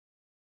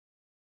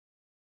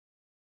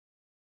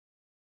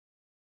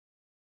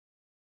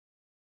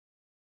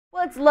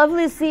Well, it's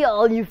lovely to see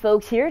all you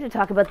folks here to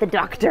talk about the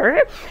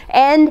Doctor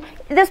and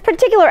this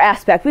particular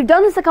aspect. We've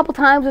done this a couple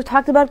times. We've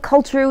talked about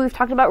culture. We've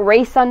talked about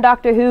race on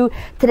Doctor Who.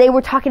 Today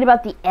we're talking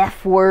about the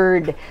F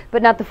word,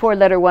 but not the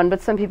four-letter one,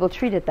 but some people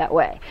treat it that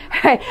way.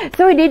 Right?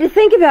 So we need to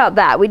think about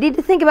that. We need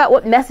to think about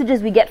what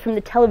messages we get from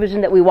the television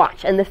that we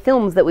watch and the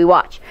films that we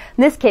watch.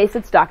 In this case,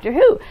 it's Doctor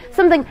Who,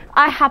 something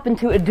I happen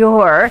to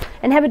adore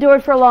and have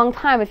adored for a long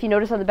time. If you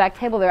notice on the back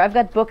table there, I've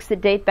got books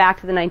that date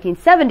back to the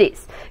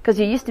 1970s, because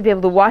you used to be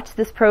able to watch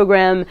this program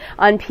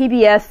on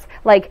PBS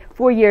like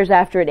 4 years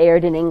after it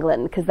aired in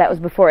England, because that was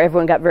before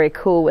everyone got very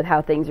cool with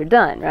how things are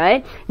done,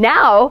 right?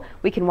 Now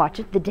we can watch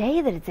it the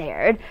day that it's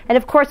aired, and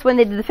of course when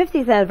they did the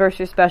 50th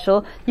anniversary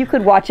special, you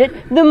could watch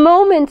it the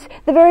moment,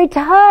 the very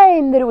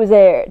time that it was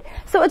aired.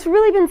 So it's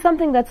really been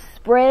something that's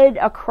spread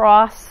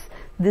across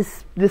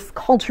this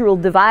cultural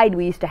divide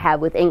we used to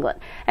have with England.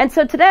 And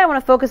so today I want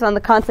to focus on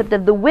the concept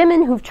of the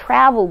women who've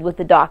traveled with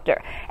the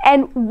Doctor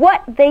and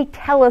what they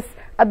tell us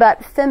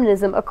about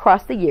feminism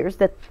across the years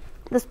that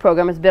this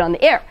program has been on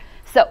the air.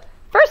 So,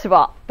 first of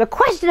all, the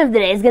question of the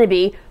day is going to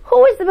be,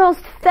 who is the most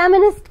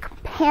feminist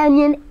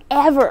companion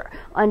ever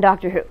on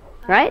Doctor Who,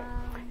 right?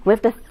 We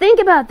have to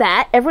think about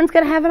that. Everyone's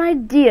going to have an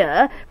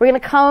idea. We're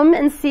going to come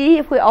and see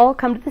if we all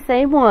come to the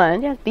same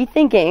one. Just be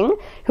thinking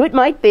who it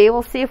might be.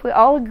 We'll see if we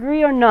all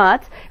agree or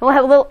not. And we'll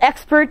have a little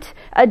expert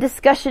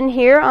discussion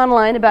here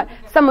online about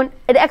an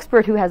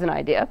expert who has an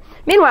idea.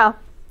 Meanwhile,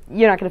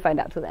 you're not going to find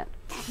out till then.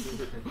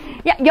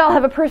 Yeah, y'all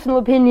have a personal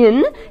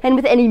opinion, and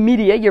with any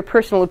media, your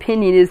personal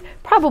opinion is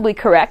probably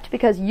correct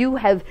because you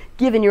have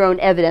given your own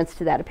evidence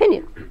to that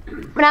opinion.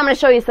 But I'm going to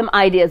show you some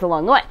ideas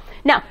along the way.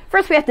 Now,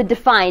 first we have to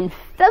define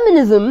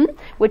feminism,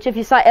 which if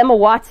you saw Emma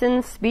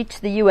Watson's speech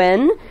to the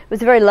UN,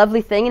 was a very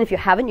lovely thing, and if you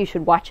haven't, you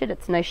should watch it.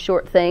 It's a nice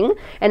short thing,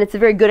 and it's a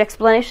very good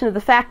explanation of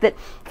the fact that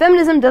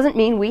feminism doesn't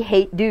mean we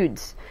hate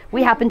dudes.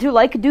 We happen to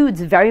like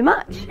dudes very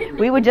much.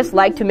 We would just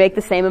like to make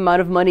the same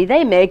amount of money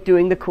they make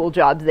doing the cool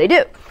jobs they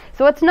do.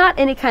 So it's not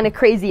any kind of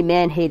crazy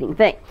man-hating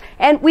thing.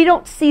 And we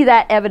don't see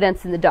that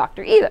evidence in the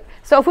Doctor either.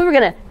 So if we were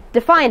going to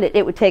define it,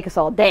 it would take us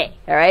all day,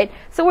 all right?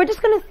 So we're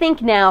just going to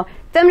think now,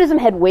 feminism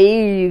had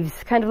waves,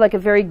 kind of like a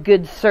very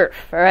good surf,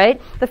 all right?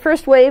 The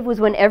first wave was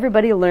when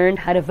everybody learned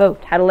how to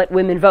vote, how to let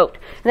women vote.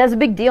 And that was a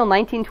big deal.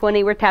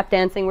 1920, we're tap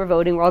dancing, we're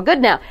voting, we're all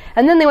good now.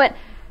 And then they went,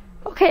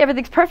 okay,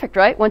 everything's perfect,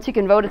 right? Once you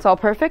can vote, it's all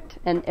perfect.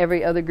 And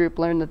every other group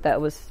learned that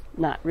that was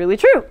not really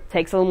true.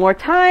 Takes a little more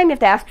time. You have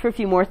to ask for a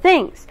few more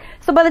things.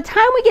 So by the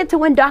time we get to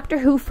when Doctor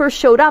Who first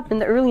showed up in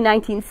the early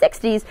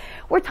 1960s,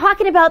 we're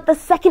talking about the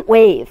second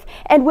wave.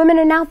 And women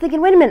are now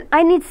thinking, wait a minute,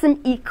 I need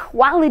some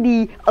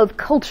equality of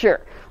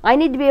culture. I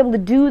need to be able to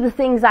do the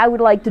things I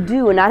would like to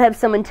do and not have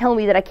someone tell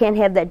me that I can't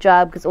have that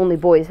job because only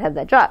boys have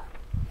that job.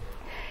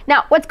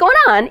 Now, what's going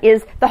on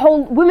is the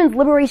whole women's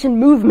liberation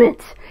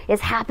movement is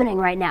happening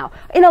right now.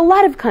 In a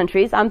lot of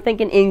countries, I'm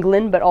thinking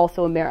England, but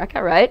also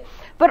America, right?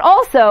 But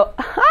also,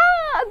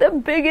 the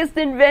biggest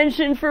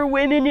invention for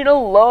women in a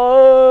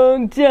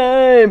long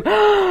time.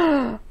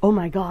 Oh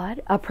my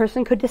God, a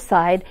person could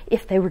decide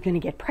if they were going to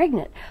get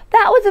pregnant.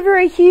 That was a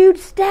very huge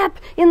step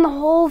in the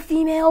whole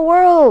female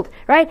world,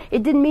 right?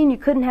 It didn't mean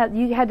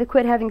you had to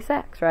quit having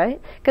sex,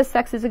 right? Because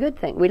sex is a good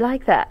thing. We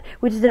like that.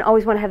 We just didn't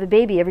always want to have a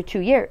baby every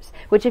 2 years,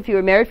 which if you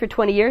were married for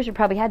 20 years, you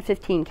probably had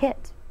 15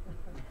 kids.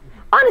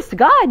 Honest to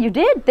God, you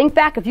did. Think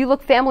back. If you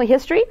look family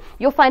history,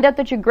 you'll find out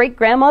that your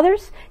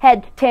great-grandmothers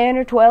had 10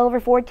 or 12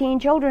 or 14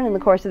 children in the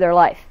course of their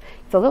life.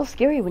 It's a little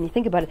scary when you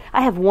think about it.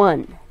 I have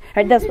one.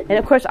 Right? And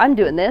of course, I'm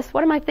doing this.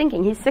 What am I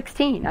thinking? He's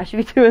 16. I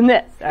should be doing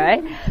this. All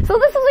right? So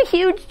this is a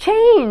huge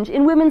change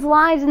in women's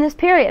lives in this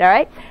period. All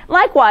right?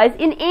 Likewise,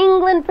 in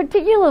England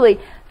particularly,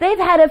 they've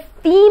had a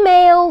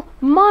female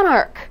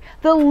monarch.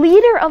 The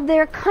leader of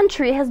their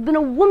country has been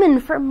a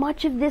woman for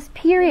much of this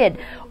period.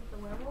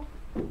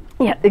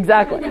 Yeah,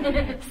 exactly.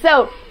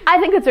 So I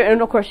think it's,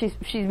 and of course she's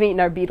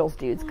meeting our Beatles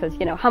dudes, because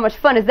you know how much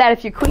fun is that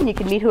if you're queen you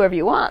can meet whoever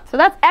you want. So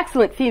that's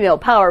excellent female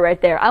power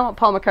right there. I want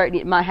Paul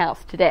McCartney at my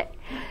house today.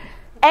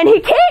 And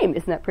he came.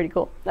 Isn't that pretty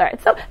cool? All right.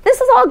 So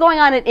this is all going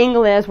on in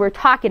England as we're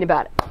talking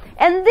about it.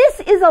 And this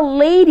is a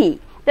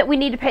lady that we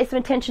need to pay some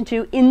attention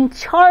to in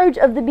charge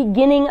of the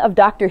beginning of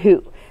Doctor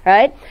Who.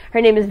 Right?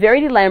 Her name is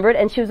Verity Lambert,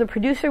 and she was a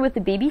producer with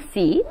the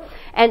BBC,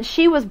 and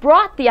she was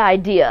brought the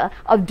idea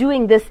of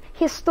doing this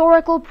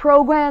historical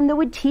program that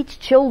would teach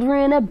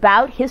children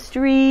about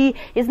history.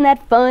 Isn't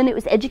that fun? It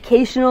was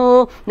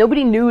educational.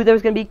 Nobody knew there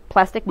was going to be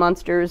plastic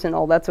monsters and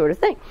all that sort of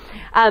thing.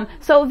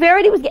 So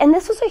Verity was, and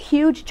this was a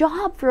huge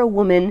job for a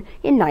woman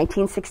in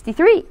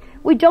 1963.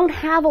 We don't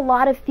have a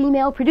lot of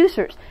female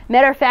producers.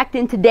 Matter of fact,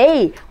 in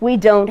today, we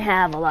don't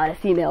have a lot of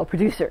female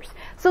producers.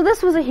 So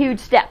this was a huge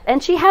step.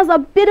 And she has a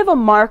bit of a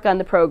mark on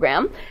the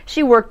program.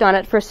 She worked on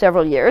it for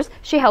several years.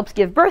 She helps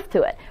give birth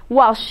to it.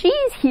 While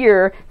she's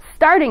here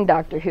starting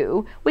Doctor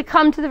Who, we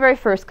come to the very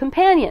first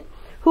companion,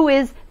 who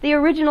is the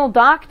original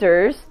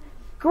Doctor's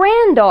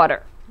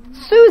granddaughter,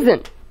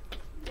 Susan.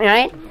 All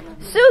right?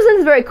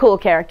 Susan's a very cool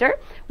character.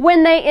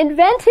 When they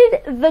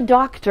invented the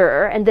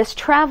Doctor and this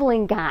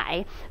traveling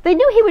guy, they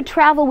knew he would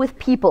travel with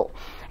people.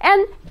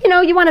 And, you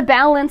know, you want to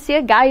balance,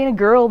 a guy and a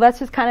girl, that's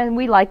just kind of,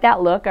 we like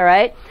that look, all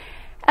right?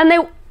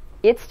 And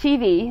it's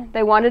TV,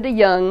 they wanted a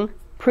young,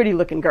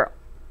 pretty-looking girl.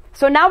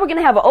 So now we're going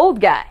to have an old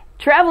guy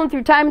traveling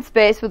through time and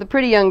space with a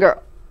pretty young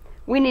girl.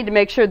 We need to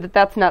make sure that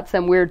that's not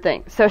some weird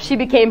thing. So she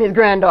became his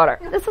granddaughter.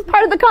 This is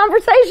part of the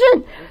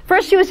conversation.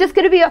 First she was just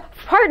going to be a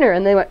partner,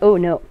 and they went, oh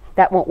no,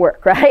 that won't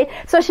work, right?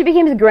 So she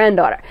became his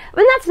granddaughter.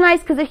 And that's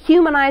nice because it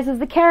humanizes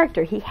the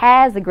character. He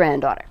has a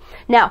granddaughter.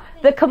 Now,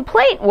 the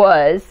complaint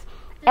was,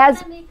 Does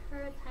that make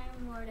her a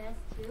Time Lordess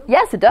too?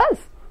 Yes, it does.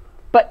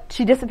 But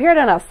she disappeared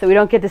on us, so we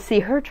don't get to see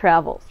her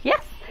travels.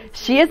 Yes,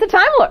 she is a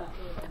Time Lord.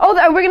 Oh,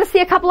 we're going to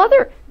see a couple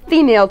other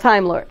female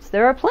Time Lords.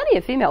 There are plenty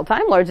of female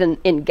Time Lords in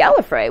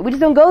Gallifrey. We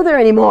just don't go there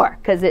anymore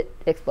because it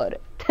exploded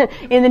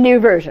in the new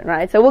version,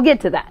 right? So we'll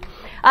get to that.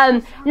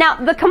 Now,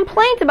 the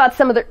complaint about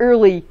some of the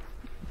early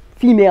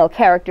female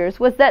characters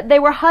was that they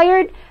were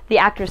hired, the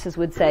actresses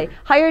would say,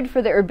 hired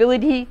for their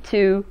ability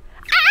to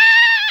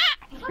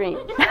scream.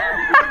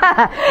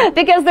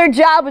 Because their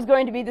job was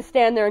going to be to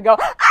stand there and go,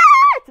 ah!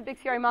 It's a big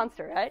scary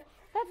monster, right?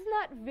 That's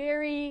not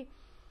very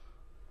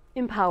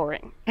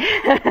empowering.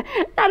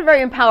 Not a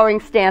very empowering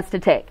stance to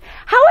take.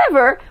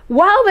 However,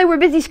 while they were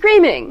busy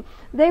screaming,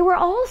 they were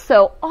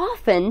also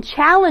often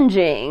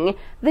challenging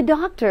the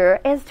Doctor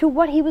as to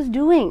what he was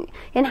doing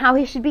and how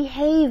he should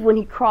behave when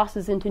he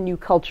crosses into new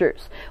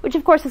cultures, which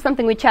of course is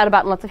something we chat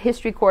about in lots of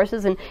history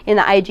courses and in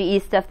the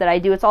IGE stuff that I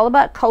do. It's all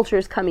about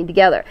cultures coming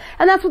together.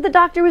 And that's what the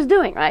Doctor was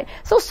doing, right?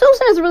 So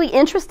Susan is a really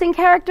interesting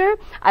character.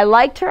 I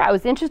liked her. I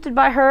was interested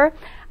by her.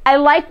 I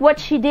like what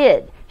she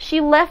did. She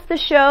left the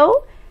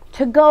show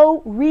to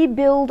go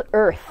rebuild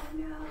Earth.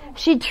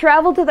 She'd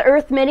traveled to the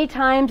Earth many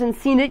times and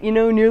seen it,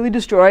 nearly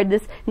destroyed.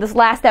 This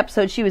last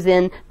episode she was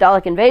in,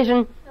 Dalek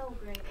Invasion,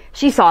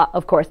 she saw,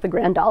 of course, the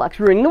Grand Daleks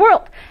ruining the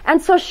world.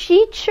 And so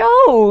she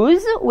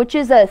chose, which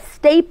is a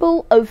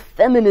staple of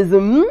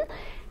feminism,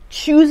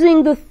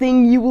 choosing the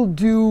thing you will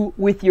do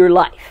with your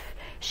life.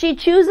 She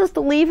chooses to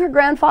leave her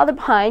grandfather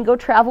behind, go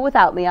travel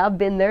without me. I've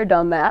been there,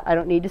 done that. I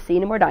don't need to see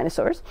any more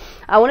dinosaurs.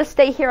 I want to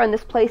stay here on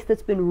this place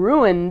that's been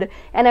ruined,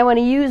 and I want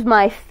to use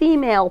my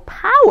female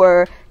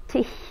power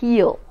to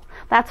heal.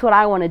 That's what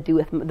I want to do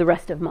with the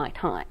rest of my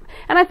time.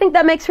 And I think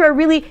that makes her a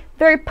really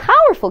very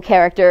powerful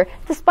character,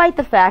 despite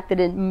the fact that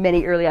in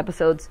many early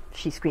episodes,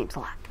 she screams a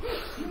lot.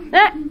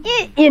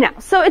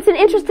 So it's an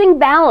interesting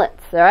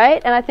balance, all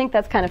right? And I think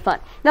that's kind of fun.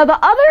 Now, the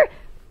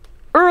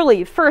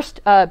other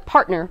first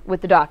partner with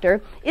the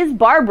Doctor is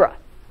Barbara.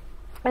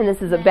 And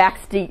this is a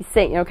backstage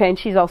thing, okay? And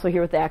she's also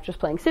here with the actress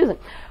playing Susan.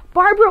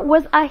 Barbara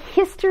was a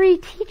history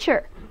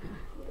teacher.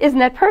 Isn't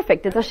that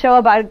perfect? It's a show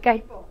about a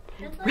guy.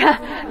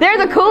 They're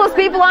the coolest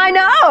people I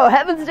know.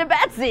 Heavens to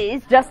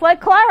Betsy's, just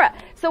like Clara.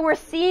 So we're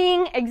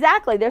seeing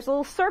exactly, there's a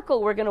little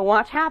circle we're going to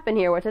watch happen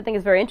here, which I think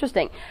is very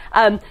interesting.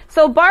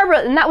 So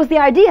Barbara, and that was the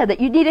idea,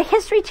 that you need a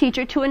history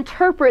teacher to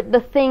interpret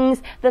the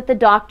things that the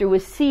Doctor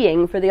was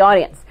seeing for the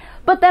audience.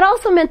 But that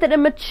also meant that a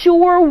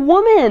mature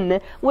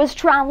woman was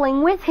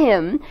traveling with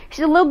him.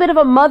 She's a little bit of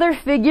a mother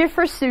figure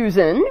for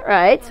Susan,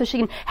 right? So she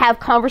can have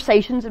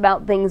conversations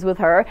about things with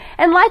her.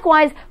 And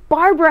likewise,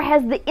 Barbara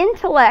has the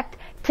intellect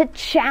to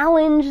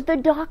challenge the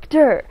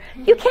Doctor.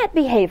 You can't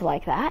behave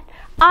like that.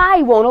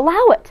 I won't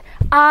allow it.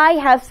 I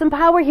have some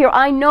power here.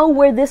 I know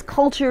where this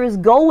culture is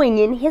going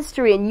in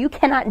history, and you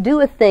cannot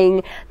do a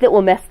thing that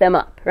will mess them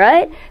up,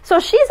 right? So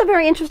she's a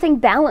very interesting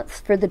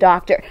balance for the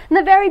Doctor. In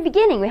the very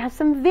beginning, we have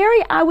some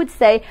very, I would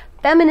say,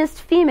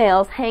 feminist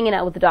females hanging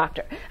out with the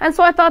Doctor. And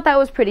so I thought that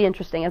was pretty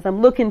interesting as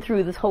I'm looking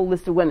through this whole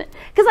list of women.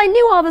 Because I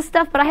knew all this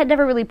stuff, but I had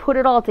never really put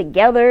it all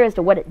together as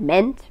to what it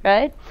meant,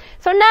 right?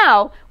 So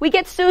now, we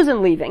get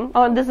Susan leaving.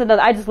 Oh, and this is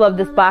another, I just love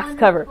this box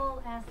cover.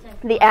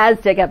 The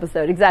Aztec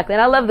episode, exactly.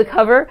 And I love the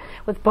cover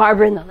with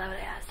Barbara and the lovely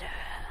Aztec.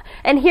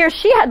 And here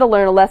she had to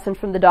learn a lesson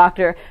from the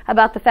Doctor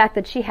about the fact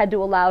that she had to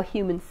allow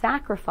human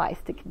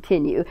sacrifice to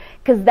continue,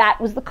 because that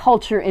was the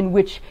culture in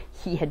which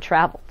he had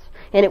traveled.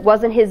 And it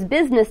wasn't his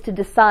business to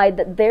decide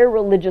that their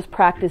religious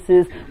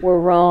practices were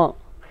wrong,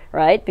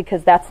 right?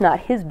 Because that's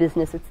not his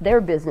business, it's their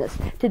business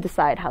to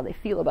decide how they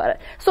feel about it.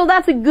 So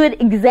that's a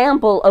good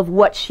example of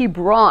what she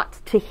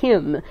brought to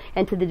him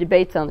and to the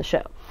debates on the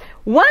show.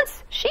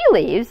 Once she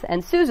leaves,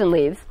 and Susan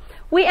leaves,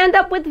 we end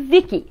up with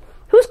Vicky,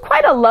 who's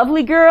quite a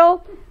lovely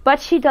girl,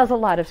 but she does a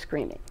lot of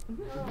screaming.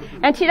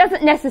 And she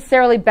doesn't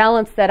necessarily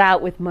balance that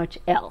out with much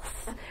else.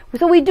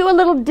 So we do a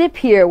little dip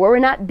here where we're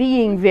not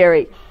being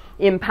very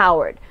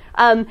empowered.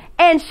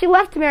 And she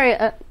left to marry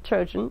a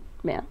Trojan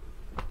man,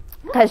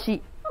 because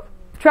she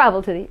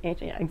traveled to the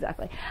ancient, yeah,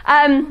 exactly.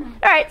 All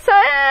right, so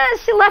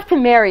she left to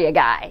marry a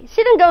guy.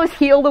 She didn't go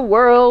heal the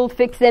world,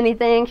 fix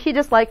anything. She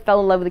just fell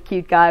in love with a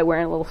cute guy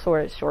wearing a little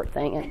sort of short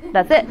thing, and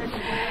that's it.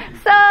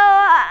 So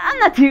I'm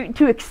not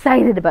too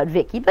excited about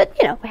Vicky, but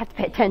we have to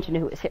pay attention to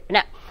who is here.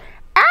 Now,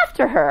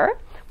 after her,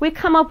 we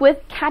come up with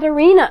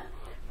Katerina,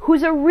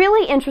 who's a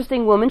really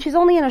interesting woman. She's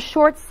only in a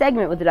short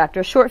segment with the Doctor,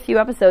 a short few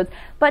episodes,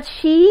 but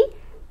she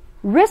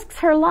risks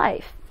her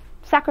life,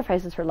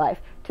 sacrifices her life,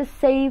 to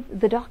save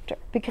the Doctor,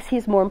 because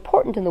he's more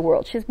important in the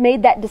world. She's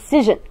made that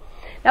decision.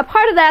 Now,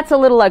 part of that's a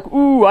little like,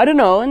 ooh, I don't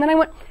know. And then I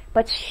went,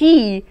 but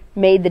she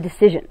made the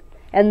decision.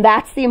 And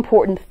that's the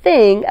important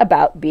thing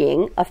about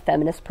being a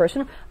feminist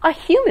person, a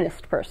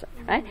humanist person,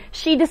 right?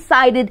 She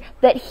decided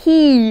that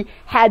he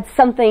had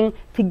something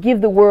to give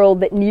the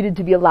world that needed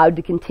to be allowed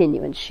to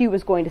continue, and she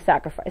was going to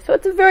sacrifice. So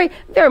it's a very,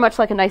 very much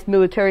like a nice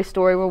military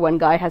story where one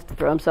guy has to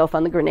throw himself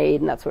on the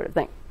grenade and that sort of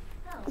thing.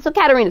 So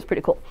Katerina's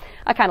pretty cool.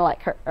 I kind of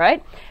like her, all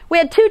right? We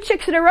had 2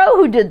 chicks in a row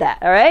who did that,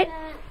 all right?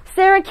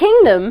 Sarah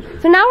Kingdom.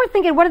 So now we're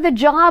thinking, what are the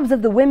jobs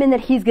of the women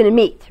that he's going to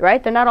meet,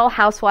 right? They're not all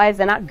housewives.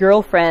 They're not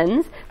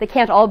girlfriends. They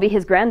can't all be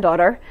his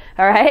granddaughter,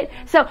 all right?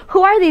 So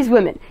who are these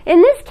women?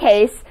 In this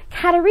case,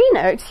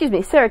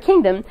 Sarah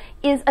Kingdom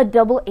is a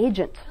double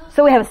agent.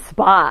 So we have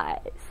spies.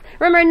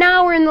 Remember,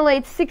 now we're in the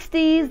late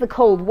 60s. The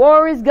Cold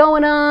War is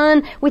going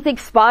on. We think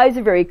spies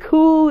are very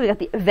cool. We got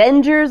the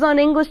Avengers on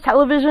English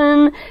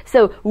television.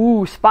 So,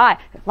 ooh, spy.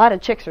 A lot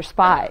of chicks are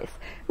spies.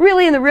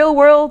 Really, in the real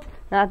world,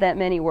 not that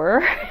many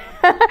were.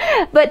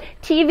 But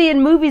TV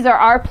and movies are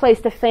our place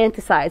to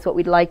fantasize what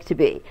we'd like to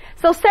be.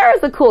 So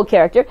Sarah's a cool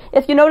character.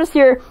 If you notice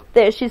here,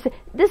 this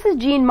is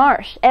Jean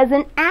Marsh. As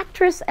an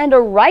actress and a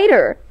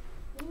writer,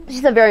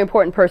 she's a very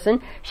important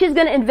person. She's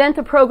going to invent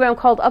a program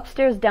called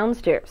Upstairs,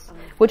 Downstairs,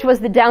 which was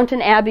the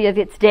Downton Abbey of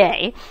its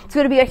day. It's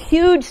going to be a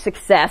huge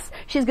success.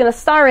 She's going to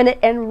star in it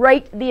and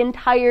write the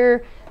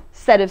entire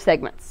set of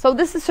segments. So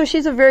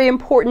she's a very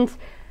important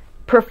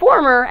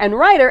performer and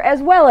writer,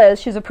 as well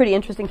as she's a pretty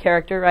interesting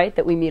character, right,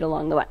 that we meet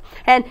along the way.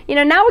 And,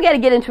 now we got to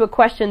get into a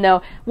question,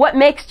 though. What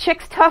makes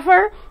chicks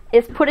tougher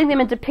is putting them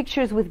into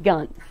pictures with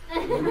guns.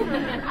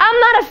 I'm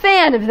not a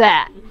fan of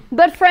that.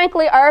 But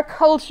frankly, our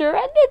culture, and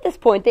at this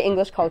point, the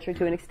English culture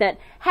to an extent,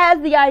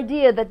 has the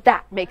idea that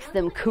that makes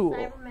them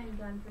cool.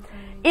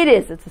 It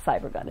is. It's a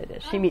cyber gun. It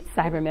is. She meets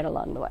Cybermen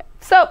along the way.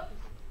 So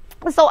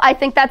I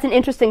think that's an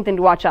interesting thing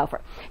to watch out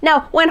for.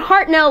 Now, when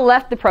Hartnell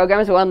left the program,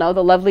 as we all know,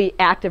 the lovely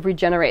act of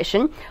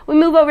regeneration, we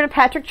move over to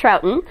Patrick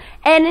Troughton,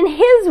 and in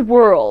his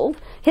world,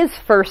 his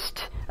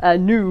first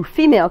new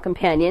female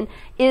companion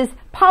is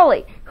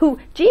Polly, who,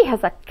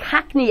 has a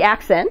Cockney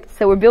accent,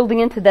 so we're building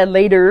into the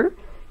later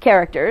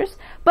characters,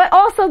 but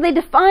also they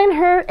define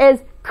her as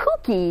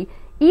kooky,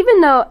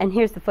 even though, and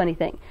here's the funny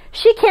thing,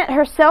 she can't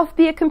herself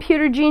be a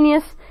computer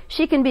genius,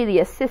 she can be the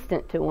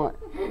assistant to one.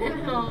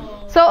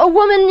 So a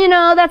woman,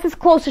 that's as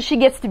close as she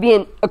gets to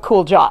being a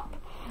cool job.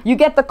 You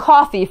get the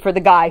coffee for the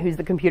guy who's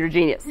the computer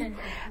genius.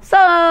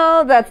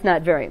 So that's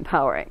not very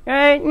empowering,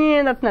 right?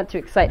 Yeah, that's not too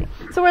exciting.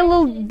 So we're in a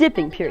little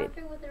dipping period.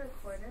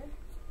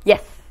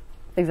 Yes,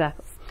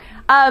 exactly.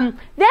 Then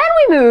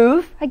we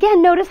move,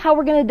 again, notice how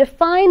we're going to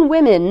define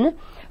women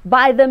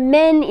by the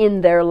men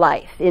in their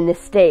life in this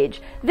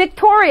stage.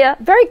 Victoria,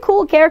 very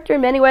cool character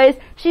in many ways.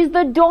 She's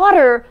the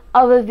daughter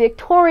of a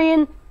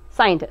Victorian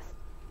scientist.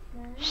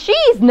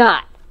 She's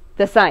not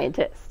the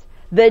scientist.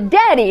 The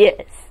daddy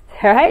is.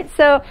 All right?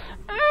 So,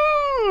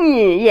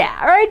 yeah.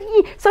 All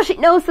right? So she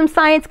knows some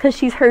science because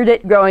she's heard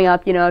it growing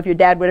up. If your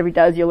dad, whatever he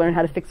does, you'll learn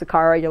how to fix a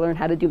car, or you'll learn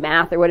how to do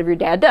math, or whatever your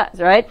dad does.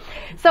 Right?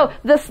 So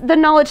the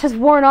knowledge has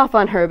worn off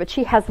on her, but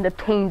she hasn't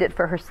obtained it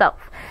for herself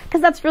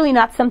because that's really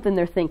not something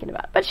they're thinking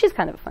about. But she's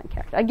kind of a fun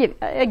character. I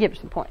give her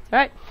some points. All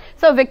right?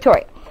 So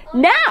Victoria.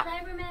 Now,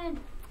 Cybermen.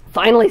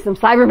 Finally, some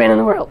Cybermen in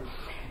the world.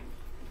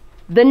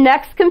 The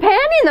next companion,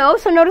 though,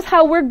 so notice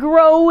how we're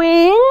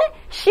growing.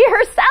 She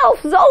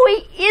herself,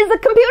 Zoe, is a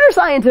computer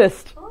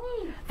scientist.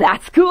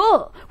 That's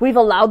cool. We've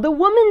allowed the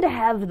woman to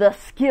have the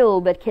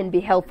skill that can be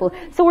helpful.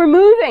 So we're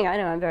moving. I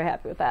know, I'm very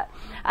happy with that.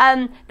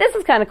 This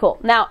is kind of cool.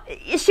 Now,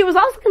 she was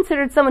also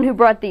considered someone who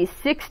brought the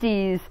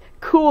 60s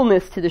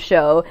coolness to the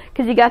show,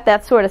 because you got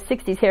that sort of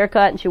 60s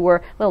haircut, and she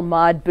wore little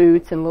mod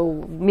boots and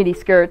little mini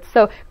skirts.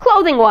 So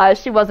clothing-wise,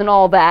 she wasn't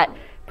all that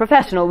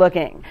professional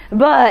looking,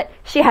 but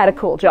she had a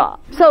cool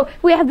job. So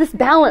we have this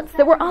balance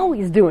that we're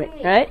always doing,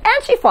 right?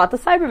 And she fought the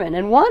Cybermen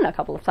and won a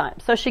couple of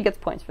times, so she gets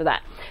points for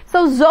that.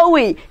 So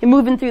Zoe, you're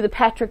moving through the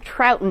Patrick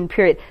Troughton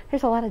period.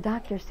 There's a lot of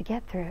doctors to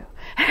get through,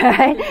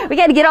 right? We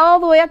got to get all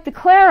the way up to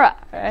Clara,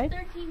 right?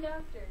 13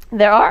 doctors.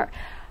 There are.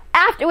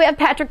 After we have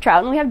Patrick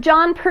Troughton, we have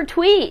John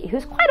Pertwee,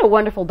 who's quite a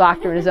wonderful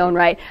doctor in his own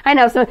right. I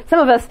know some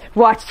of us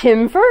watched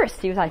him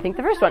first. He was, I think,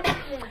 the first one.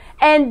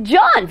 And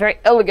John, very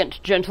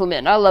elegant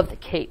gentleman. I love the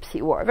capes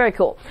he wore. Very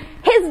cool.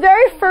 His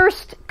very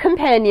first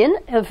companion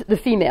of the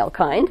female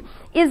kind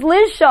is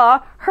Liz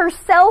Shaw,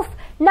 herself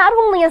not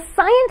only a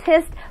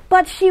scientist,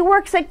 but she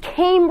works at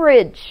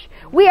Cambridge.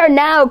 We are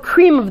now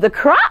cream of the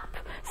crop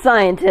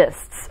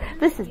scientists.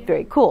 This is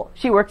very cool.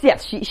 She works,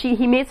 yes,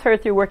 he meets her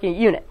through working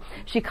at UNIT.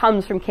 She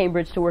comes from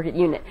Cambridge to work at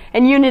UNIT.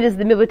 And UNIT is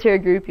the military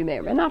group. You may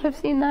or may not have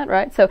seen that,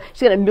 right? So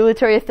she's got a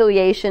military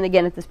affiliation,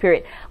 again, at this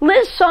period.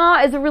 Liz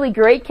Shaw is a really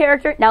great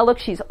character. Now, look,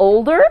 she's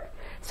older,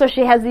 so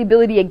she has the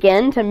ability,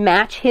 again, to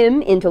match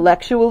him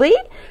intellectually.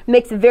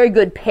 Makes a very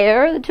good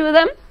pair, the two of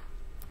them.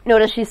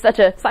 Notice she's such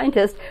a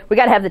scientist. We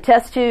got to have the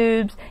test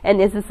tubes, and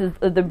this is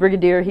the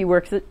brigadier. He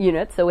works at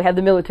UNIT, so we have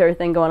the military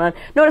thing going on.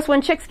 Notice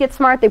when chicks get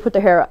smart, they put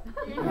their hair up.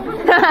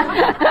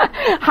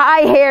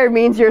 High hair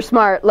means you're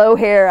smart. Low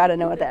hair, I don't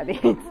know what that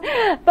means.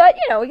 But,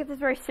 we get this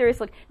very serious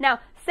look. Now,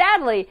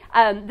 sadly,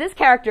 this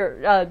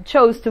character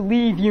chose to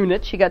leave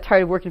unit. She got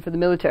tired of working for the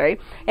military.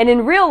 And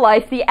in real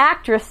life, the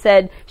actress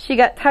said she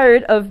got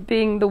tired of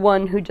being the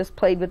one who just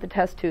played with the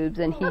test tubes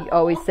and he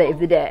always saved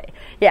the day.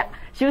 Yeah,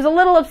 she was a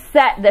little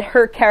upset that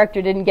her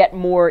character didn't get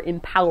more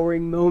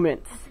empowering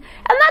moments.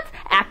 And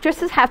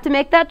actresses have to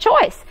make that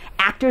choice.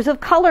 Actors of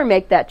color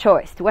make that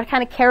choice. What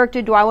kind of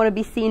character do I want to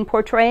be seen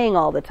portraying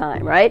all the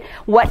time, right?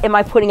 What am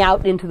I putting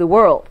out into the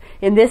world?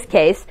 In this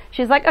case,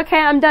 she's like, okay,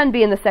 I'm done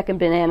being the second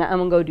banana. I'm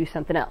going to go do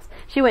something else.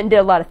 She went and did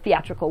a lot of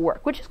theatrical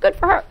work, which is good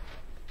for her.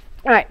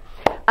 All right.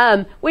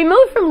 We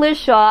moved from Liz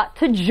Shaw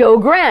to Jo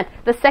Grant,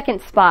 the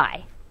second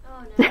spy.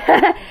 Oh, no.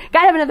 Gotta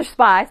have another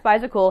spy.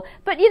 Spies are cool.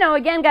 But, you know,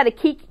 again, got a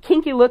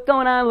kinky look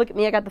going on. Look at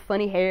me. I got the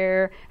funny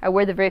hair. I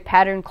wear the very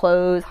patterned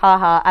clothes. Ha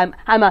ha.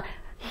 I'm a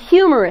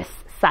humorous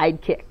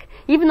sidekick.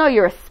 Even though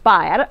you're a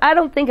spy. I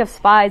don't think of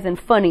spies and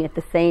funny at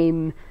the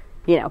same,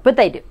 you know, but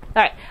they do.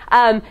 All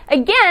right.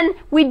 Again,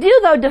 we do,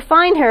 though,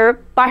 define her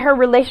by her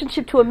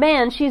relationship to a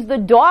man. She's the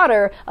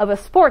daughter of a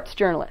sports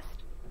journalist.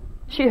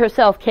 She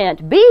herself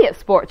can't be a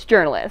sports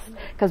journalist,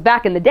 because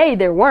back in the day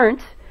there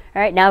weren't.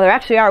 All right, now there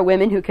actually are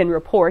women who can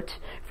report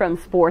from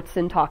sports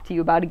and talk to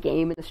you about a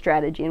game and the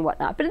strategy and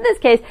whatnot. But in this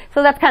case,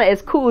 so that's kind of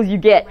as cool as you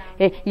get.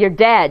 Your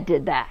dad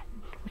did that,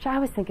 which I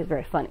always think is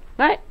very funny.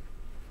 All right.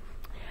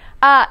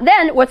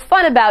 Then what's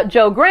fun about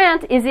Jo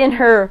Grant is in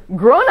her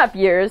grown-up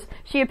years,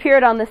 she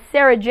appeared on the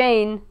Sarah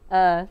Jane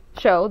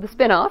show, the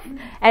spin-off.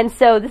 And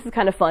so this is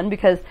kind of fun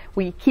because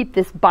we keep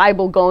this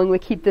Bible going, we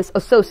keep this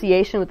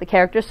association with the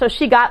character. So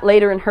she got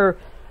later in her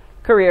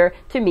career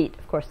to meet,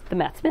 of course, the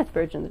Matt Smith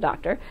version of the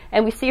Doctor.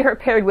 And we see her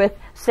paired with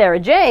Sarah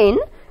Jane,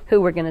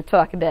 who we're going to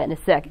talk about in a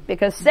second.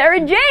 Because Sarah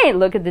Jane,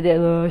 look at the day,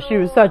 oh, she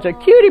was such a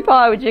cutie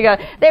pie when she got,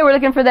 they were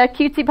looking for that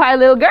cutesy pie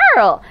little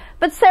girl.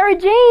 But Sarah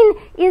Jane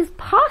is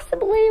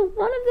possibly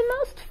one of the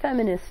most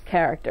feminist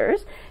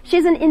characters.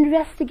 She's an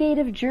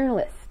investigative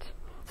journalist.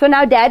 So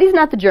now Daddy's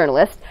not the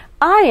journalist,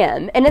 I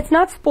am, and it's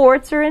not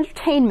sports or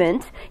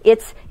entertainment,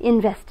 it's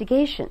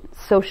investigation,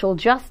 social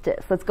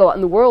justice. Let's go out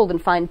in the world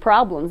and find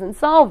problems and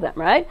solve them,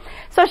 right?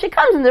 So she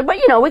comes in there, but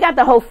you know, we got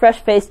the whole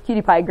fresh-faced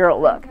cutie pie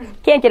girl look.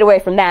 Can't get away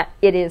from that.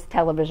 It is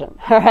television,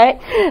 all right?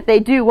 They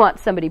do want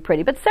somebody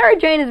pretty. But Sarah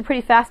Jane is a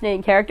pretty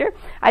fascinating character.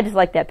 I just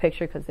like that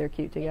picture because they're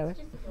cute together.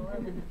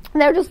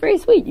 And they're just very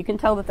sweet. You can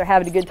tell that they're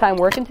having a good time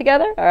working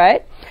together, all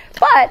right?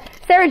 But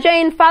Sarah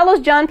Jane follows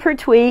John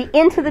Pertwee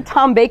into the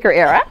Tom Baker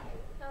era.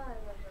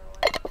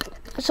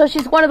 So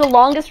she's one of the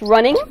longest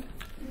running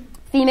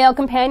female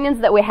companions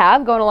that we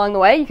have going along the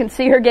way. You can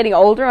see her getting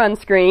older on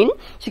screen.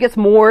 She gets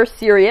more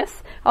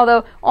serious,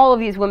 although all of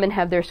these women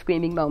have their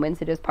screaming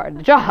moments. It is part of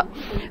the job.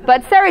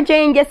 But Sarah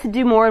Jane gets to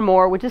do more and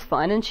more, which is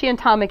fun, and she and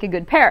Tom make a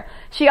good pair.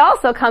 She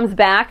also comes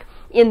back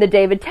in the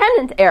David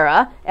Tennant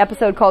era,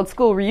 episode called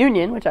School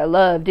Reunion, which I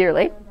love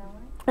dearly.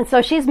 And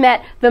so she's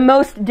met the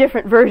most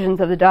different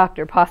versions of the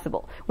Doctor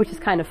possible, which is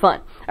kind of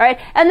fun. All right?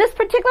 And this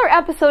particular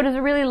episode is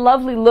a really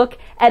lovely look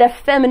at a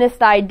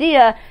feminist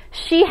idea.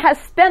 She has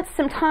spent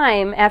some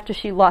time after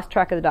she lost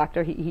track of the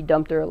Doctor. He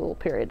dumped her a little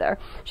period there.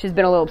 She's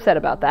been a little upset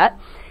about that.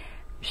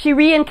 She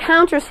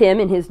re-encounters him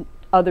in his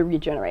other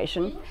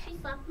regeneration. Didn't she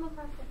slap him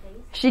across the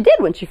face? She did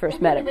when she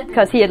first met him,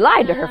 because he had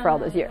lied to her for all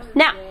those years.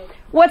 Now,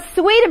 what's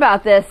sweet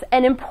about this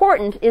and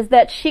important is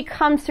that she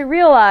comes to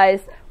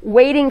realize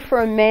waiting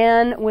for a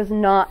man was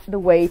not the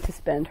way to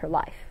spend her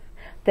life.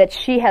 That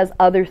she has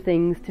other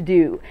things to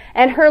do.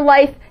 And her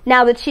life,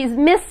 now that she's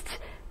missed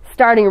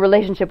starting a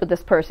relationship with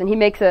this person, he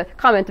makes a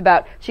comment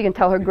about she can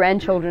tell her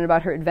grandchildren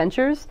about her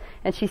adventures,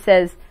 and she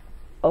says,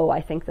 oh,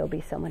 I think they'll be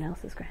someone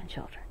else's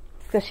grandchildren.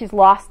 Because she's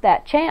lost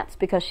that chance,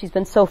 because she's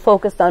been so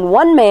focused on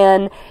one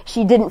man,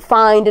 she didn't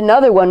find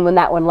another one when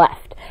that one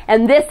left.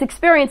 And this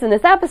experience in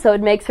this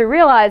episode makes her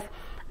realize,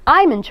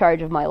 I'm in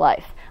charge of my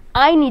life.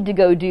 I need to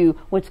go do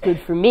what's good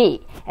for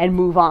me and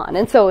move on.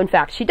 And so, in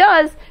fact, she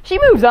does. She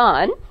moves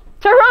on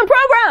to her own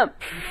program.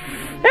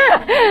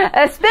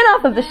 A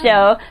spin-off of the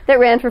show that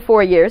ran for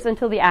 4 years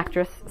until the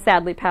actress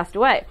sadly passed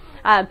away.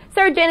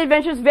 Sarah Jane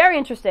Adventures, very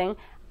interesting.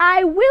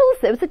 I will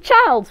say, it was a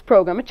child's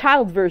program, a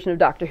child's version of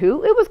Doctor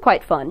Who. It was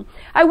quite fun.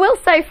 I will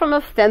say, from a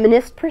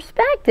feminist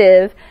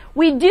perspective,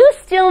 we do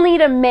still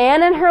need a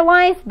man in her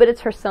life, but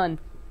it's her son.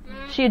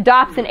 She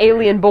adopts an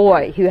alien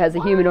boy who has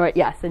a humanoid,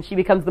 yes, and she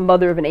becomes the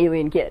mother of an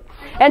alien kid.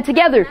 And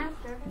together,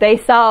 they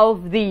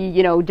solve the,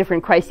 you know,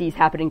 different crises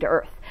happening to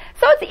Earth.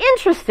 So it's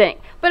interesting.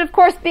 But of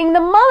course, being the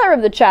mother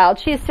of the child,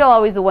 she is still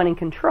always the one in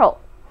control.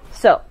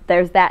 So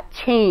there's that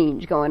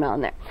change going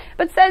on there.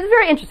 But it's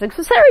very interesting.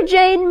 So Sarah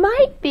Jane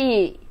might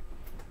be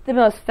the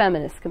most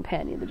feminist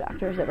companion the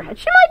Doctor has ever had.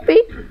 She might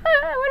be. We're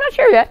not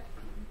sure yet.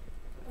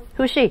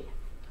 Who's she?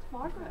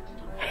 Margaret.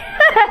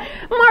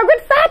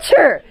 Margaret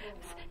Thatcher.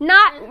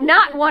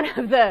 Not one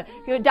of the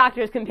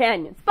Doctor's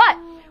companions. But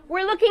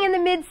we're looking in the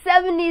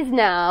mid-70s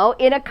now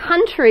in a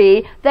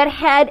country that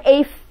had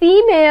a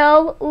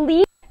female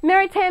lead.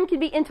 Mary Tam can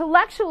be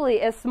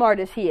intellectually as smart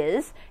as he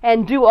is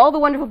and do all the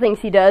wonderful things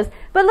he does.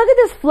 But look at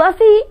this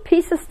fluffy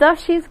piece of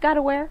stuff she's got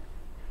to wear.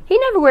 He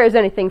never wears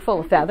anything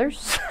full of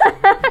feathers.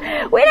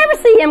 We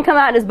never see him come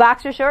out in his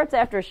boxer shorts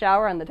after a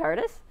shower on the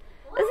TARDIS.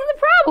 What? This is a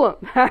problem,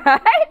 all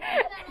right?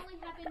 That only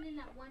happened in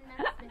that one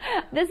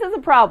episode. This is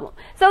a problem.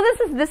 So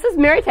this is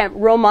Mary Tam,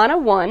 Romana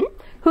 1,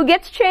 who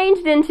gets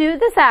changed into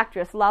this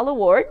actress, Lalla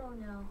Ward. Oh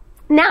no.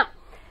 Now,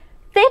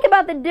 think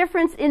about the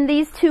difference in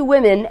these two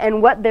women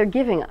and what they're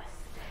giving us.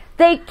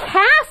 They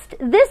cast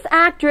this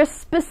actress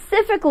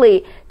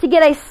specifically to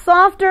get a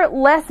softer,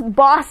 less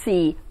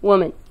bossy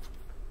woman.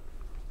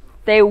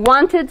 They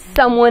wanted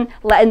someone,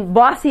 and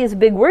bossy is a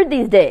big word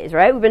these days,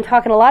 right? We've been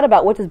talking a lot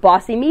about what does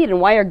bossy mean and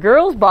why are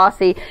girls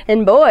bossy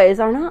and boys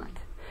are not.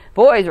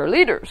 Boys are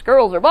leaders,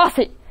 girls are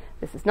bossy.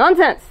 This is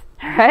nonsense,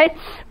 right?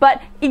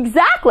 But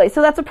exactly,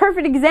 so that's a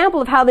perfect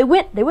example of how they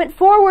went. They went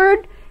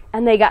forward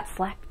and they got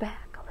slacked back.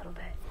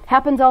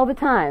 Happens all the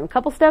time. A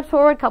couple steps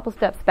forward, couple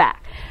steps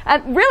back.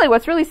 Really,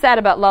 what's really sad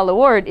about Lalla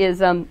Ward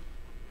is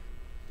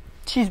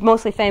she's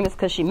mostly famous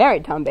because she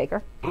married Tom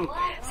Baker.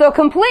 So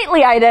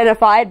completely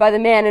identified by the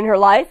man in her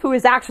life, who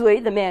is actually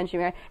the man she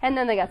married, and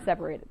then they got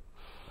separated.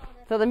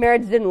 So the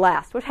marriage didn't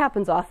last, which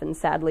happens often,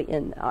 sadly,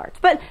 in art.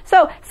 But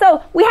so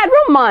we had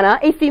Romana,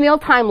 a female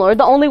Time Lord,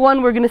 the only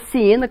one we're going to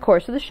see in the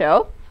course of the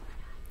show.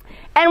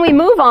 And we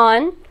move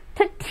on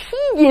to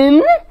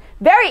Tegan.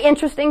 Very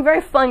interesting, very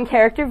fun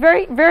character,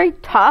 very, very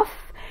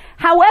tough.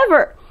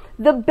 However,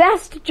 the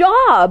best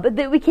job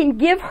that we can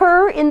give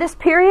her in this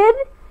period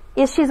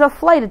is she's a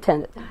flight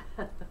attendant.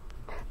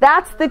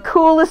 That's the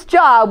coolest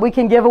job we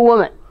can give a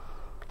woman.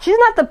 She's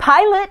not the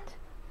pilot,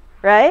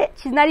 right?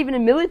 She's not even a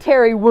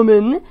military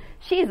woman.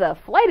 She's a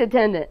flight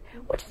attendant,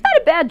 which is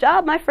not a bad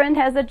job. My friend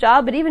has a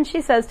job, but even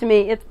she says to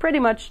me, it's pretty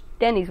much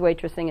Denny's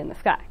waitressing in the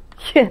sky.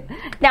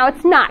 Now,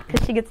 it's not,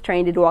 because she gets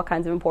trained to do all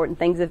kinds of important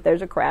things if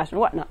there's a crash and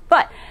whatnot.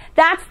 But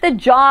that's the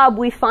job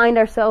we find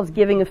ourselves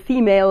giving a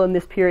female in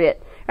this period,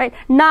 right?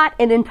 Not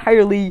an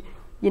entirely,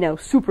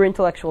 super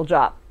intellectual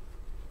job.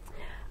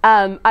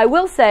 I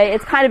will say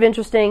it's kind of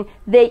interesting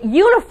that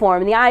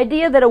uniform, the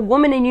idea that a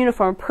woman in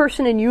uniform,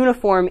 person in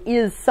uniform,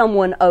 is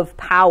someone of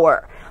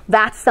power.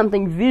 That's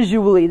something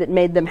visually that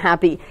made them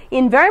happy.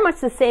 In very much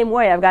the same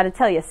way, I've got to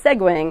tell you,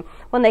 segueing,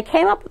 when they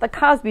came up with the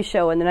Cosby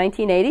Show in the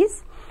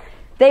 1980s,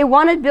 they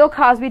wanted Bill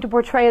Cosby to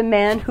portray a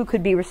man who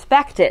could be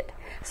respected.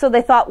 So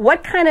they thought,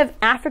 what kind of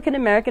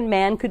African-American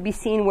man could be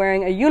seen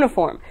wearing a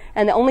uniform?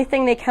 And the only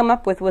thing they came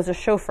up with was a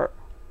chauffeur.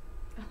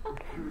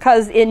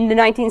 Because in the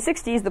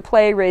 1960s, the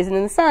play Raisin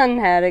in the Sun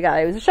had a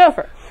guy who was a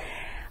chauffeur.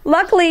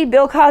 Luckily,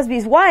 Bill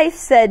Cosby's wife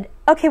said,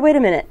 okay, wait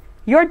a minute.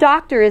 Your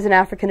doctor is an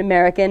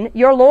African-American.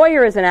 Your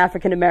lawyer is an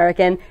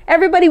African-American.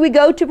 Everybody we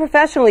go to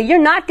professionally,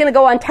 you're not going to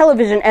go on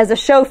television as a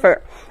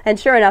chauffeur. And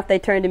sure enough, they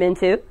turned him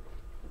into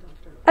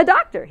a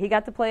doctor. He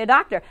got to play a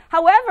doctor.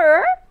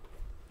 However,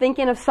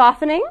 thinking of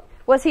softening,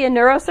 was he a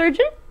neurosurgeon?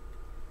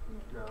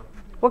 No.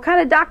 What kind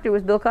of doctor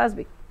was Bill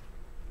Cosby?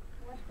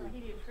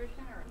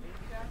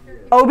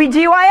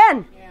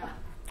 OBGYN. Yeah.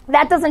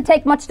 That doesn't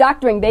take much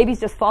doctoring. Babies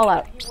just fall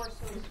out.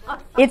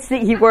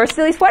 He wore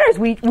silly sweaters.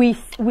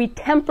 We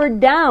tempered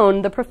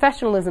down the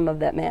professionalism of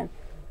that man.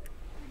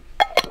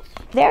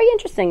 Very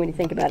interesting when you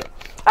think about it.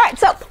 All right,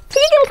 so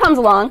Tegan comes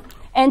along,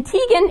 and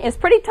Tegan is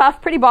pretty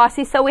tough, pretty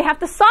bossy, so we have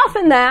to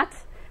soften that.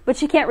 But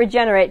she can't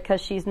regenerate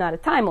because she's not a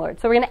Time Lord.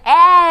 So we're going to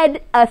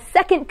add a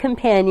second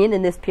companion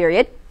in this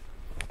period,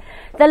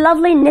 the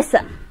lovely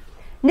Nyssa.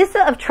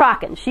 Nyssa of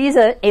Traken. She's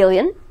an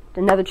alien.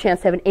 Another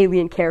chance to have an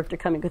alien character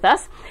coming with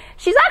us.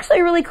 She's actually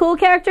a really cool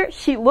character.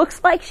 She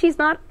looks like she's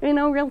not,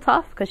 real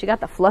tough because she got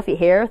the fluffy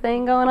hair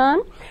thing going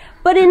on.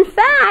 But in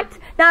fact,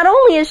 not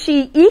only is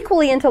she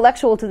equally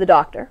intellectual to the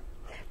Doctor,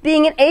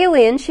 being an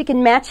alien, she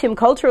can match him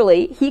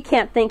culturally. He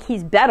can't think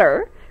he's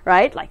better.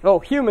 Right? Like, oh,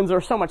 humans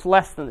are so much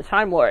less than the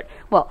Time Lord.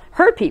 Well,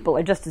 her people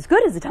are just as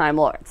good as the Time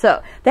Lord.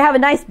 So they have a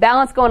nice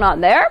balance going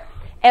on there.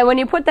 And when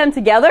you put them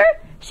together,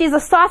 she's a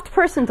soft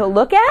person to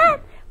look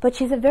at, but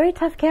she's a very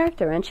tough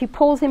character, and she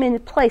pulls him into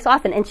place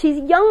often. And she's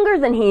younger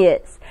than he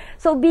is.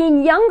 So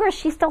being younger,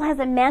 she still has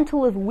a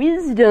mantle of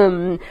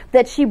wisdom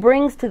that she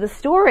brings to the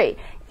story.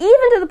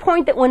 Even to the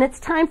point that when it's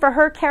time for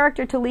her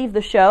character to leave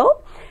the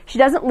show, she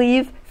doesn't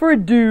leave for a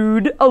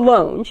dude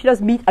alone. She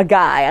does meet a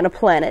guy on a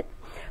planet.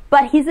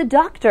 But he's a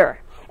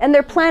doctor, and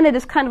their planet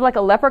is kind of like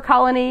a leper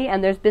colony,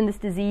 and there's been this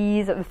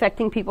disease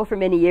affecting people for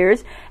many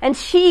years, and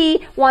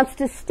she wants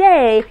to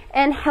stay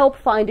and help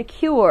find a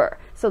cure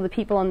so the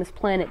people on this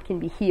planet can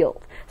be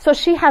healed. So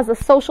she has a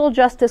social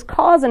justice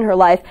cause in her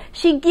life.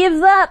 She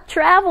gives up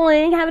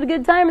traveling, having a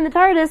good time in the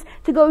TARDIS,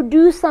 to go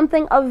do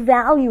something of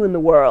value in the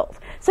world.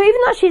 So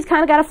even though she's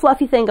kind of got a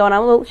fluffy thing going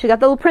on, she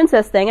got the little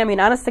princess thing,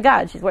 honest to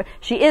God,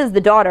 she is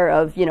the daughter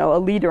of, a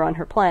leader on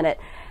her planet.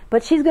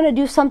 But she's going to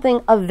do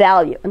something of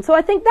value. And so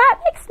I think that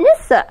makes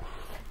Nyssa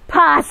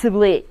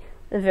possibly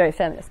a very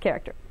feminist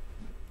character.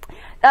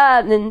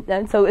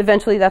 And so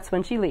eventually that's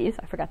when she leaves.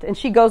 I forgot to. And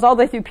she goes all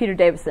the way through Peter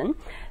Davison.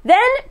 Then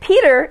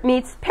Peter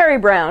meets Perry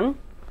Brown.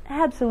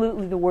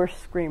 Absolutely the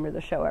worst screamer the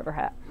show ever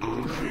had.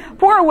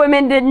 Poor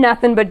women did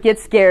nothing but get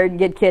scared and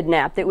get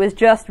kidnapped. It was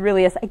just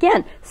really,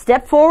 again,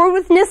 step forward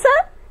with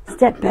Nyssa,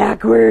 step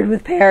backward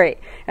with Perry.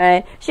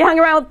 Right? She hung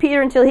around with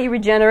Peter until he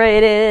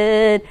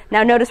regenerated.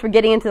 Now notice we're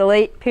getting into the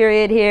late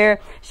period here.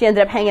 She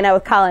ended up hanging out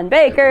with Colin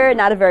Baker,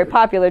 not a very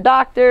popular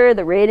doctor.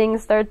 The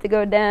ratings start to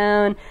go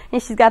down.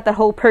 And she's got the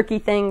whole perky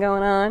thing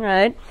going on,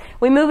 right?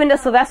 We move into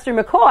Sylvester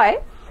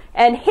McCoy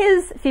and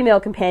his female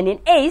companion,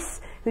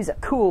 Ace, who's a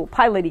cool,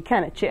 piloty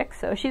kind of chick,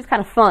 so she's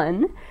kind of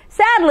fun.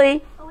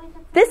 Sadly,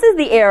 this is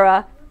the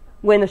era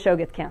when the show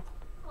gets canceled.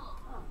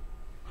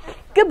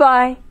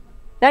 Goodbye.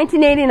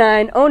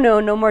 1989, oh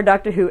no more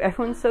Doctor Who.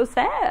 Everyone's so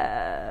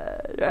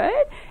sad,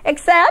 right?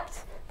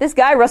 Except this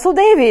guy, Russell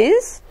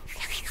Davies.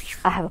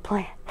 I have a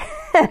plan.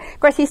 Of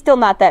course, he's still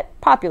not that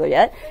popular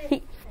yet.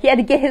 He had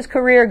to get his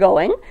career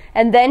going,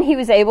 and then he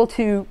was able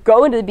to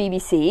go into the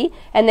BBC,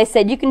 and they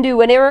said, you can do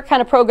whatever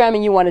kind of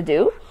programming you want to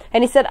do.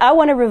 And he said, I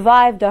want to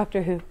revive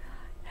Doctor Who.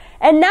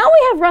 And now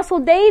we have Russell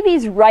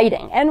Davies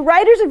writing, and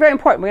writers are very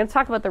important. We're going to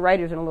talk about the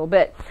writers in a little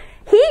bit.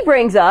 He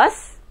brings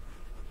us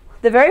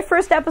the very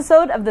first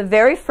episode of the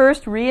very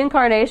first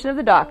reincarnation of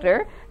the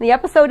Doctor. The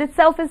episode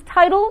itself is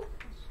titled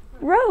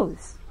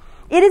Rose.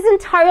 It is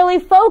entirely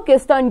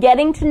focused on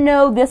getting to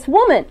know this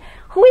woman,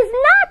 who is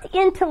not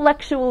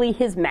intellectually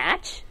his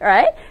match,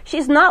 right?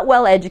 She's not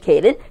well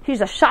educated.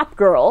 She's a shop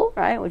girl,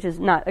 right? Which is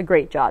not a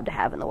great job to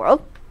have in the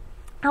world.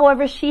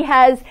 However, she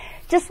has,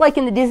 just like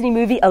in the Disney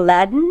movie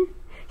Aladdin,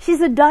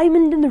 she's a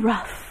diamond in the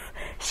rough.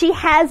 She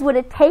has what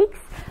it takes,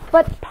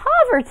 but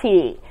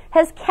poverty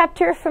has kept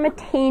her from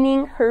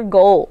attaining her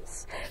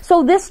goals.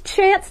 So this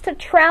chance to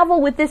travel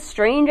with this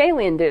strange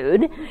alien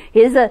dude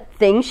is a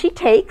thing she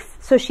takes.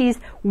 So she's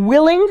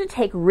willing to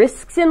take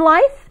risks in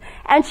life,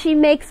 and she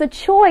makes a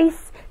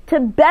choice to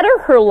better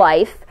her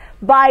life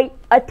by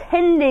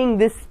attending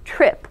this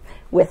trip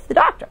with the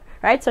Doctor,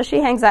 right? So she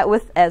hangs out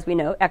with, as we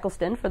know,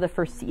 Eccleston for the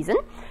first season,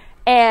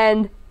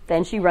 and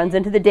then she runs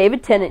into the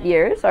David Tennant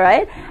years, all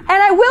right? And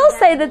I will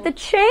say that the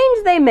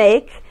change they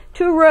make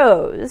to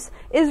Rose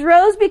is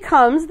Rose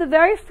becomes the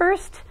very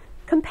first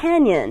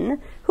companion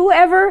who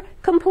ever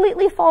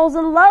completely falls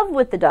in love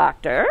with the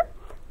Doctor,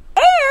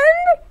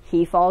 and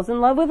he falls in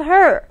love with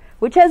her,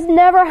 which has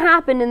never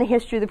happened in the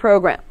history of the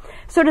program.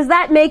 So does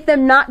that make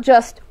them not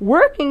just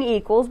working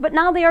equals, but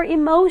now they are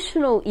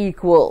emotional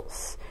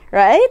equals,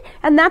 right?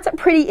 And that's a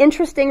pretty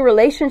interesting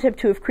relationship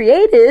to have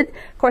created.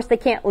 Of course, they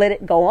can't let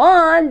it go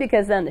on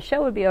because then the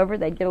show would be over.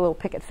 They'd get a little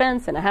picket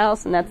fence and a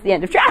house, and that's the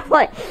end of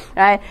traveling,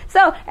 right?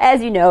 So,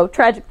 as you know,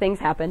 tragic things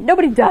happen.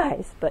 Nobody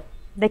dies, but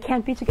they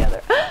can't be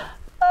together.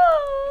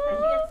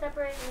 Get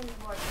separated and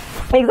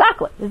divorced.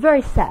 Exactly. It's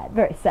very sad,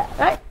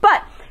 right?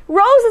 But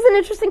Rose is an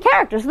interesting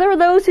character. So there are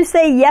those who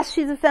say, yes,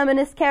 she's a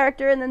feminist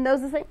character, and then those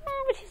who say,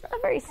 but she's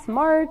not very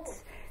smart.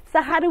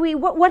 So how do we,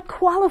 what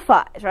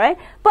qualifies, right?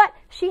 But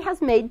she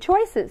has made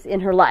choices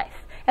in her life.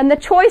 And the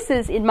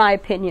choices, in my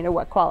opinion, are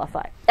what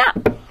qualify. Now,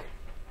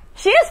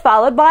 she is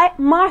followed by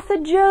Martha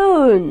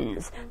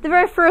Jones, the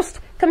very first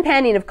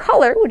companion of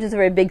color, which is a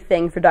very big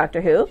thing for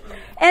Doctor Who.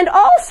 And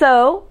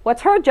also,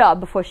 what's her job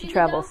before she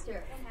travels? An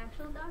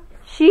actual doctor.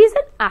 She's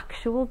an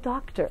actual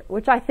doctor,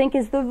 which I think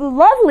is the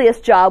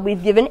loveliest job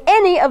we've given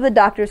any of the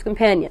Doctor's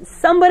companions.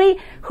 Somebody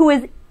who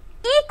is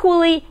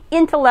equally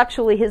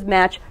intellectually his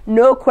match,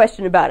 no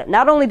question about it.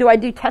 Not only do I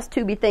do test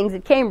tubey things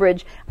at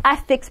Cambridge, I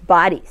fix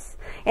bodies.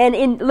 And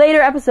in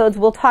later episodes,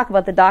 we'll talk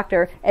about the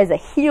Doctor as a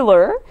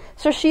healer.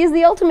 So she's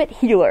the ultimate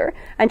healer,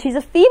 and she's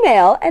a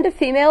female and a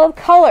female of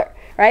color,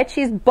 right?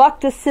 She's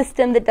bucked a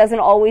system that doesn't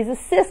always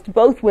assist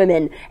both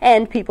women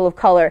and people of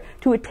color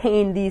to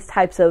attain these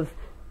types of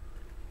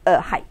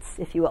heights,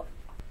 if you will.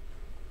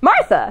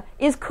 Martha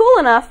is cool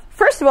enough,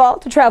 first of all,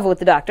 to travel with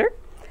the Doctor.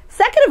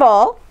 Second of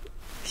all,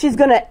 she's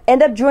going to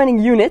end up joining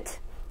UNIT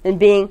and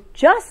being,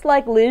 just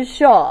like Liz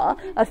Shaw,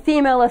 a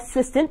female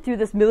assistant through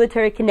this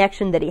military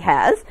connection that he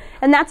has.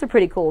 And that's a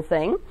pretty cool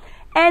thing.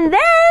 And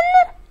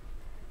then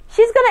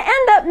she's going to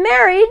end up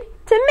married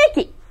to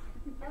Mickey.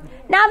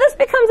 Now this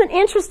becomes an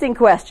interesting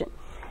question.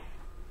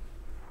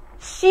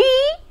 She,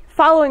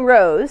 following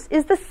Rose,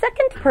 is the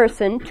second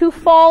person to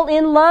fall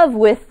in love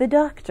with the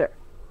Doctor.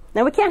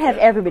 Now, we can't have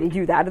everybody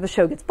do that or the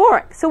show gets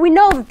boring. So we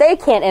know that they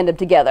can't end up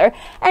together.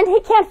 And he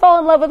can't fall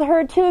in love with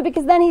her, too,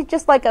 because then he's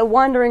just like a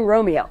wandering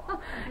Romeo.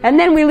 And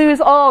then we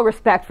lose all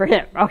respect for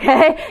him,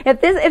 okay?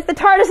 If the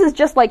TARDIS is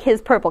just like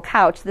his purple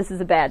couch, this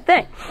is a bad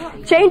thing.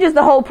 Changes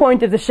the whole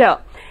point of the show.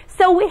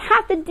 So we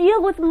have to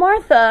deal with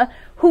Martha,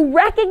 who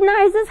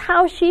recognizes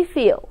how she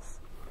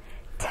feels,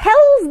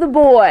 tells the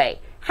boy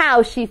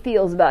how she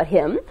feels about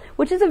him,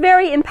 which is a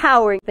very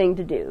empowering thing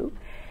to do,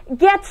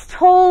 gets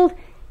told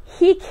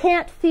he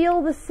can't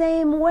feel the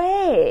same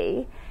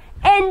way,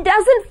 and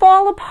doesn't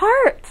fall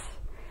apart.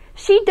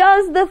 She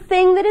does the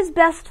thing that is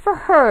best for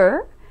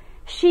her.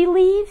 She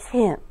leaves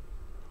him.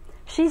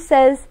 She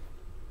says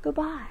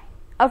goodbye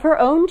of her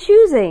own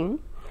choosing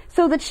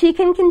so that she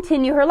can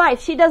continue her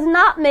life. She does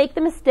not make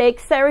the mistake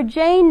Sarah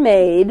Jane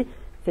made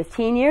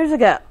 15 years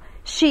ago.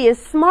 She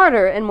is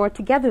smarter and more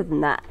together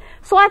than that.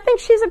 So I think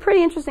she's a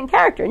pretty interesting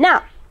character.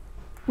 Now,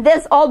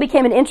 this all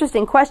became an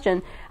interesting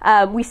question.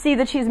 We see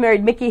that she's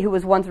married Mickey, who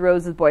was once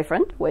Rose's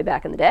boyfriend way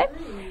back in the day.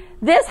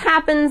 This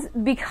happens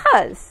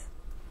because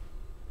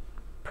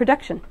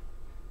production.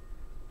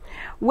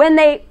 When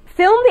they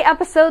filmed the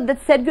episode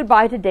that said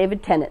goodbye to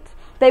David Tennant,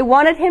 they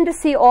wanted him to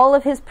see all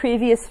of his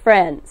previous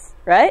friends,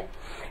 right?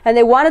 And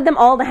they wanted them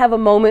all to have a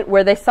moment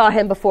where they saw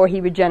him before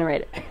he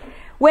regenerated.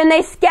 When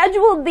they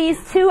scheduled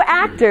these two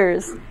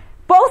actors,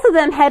 both of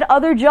them had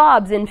other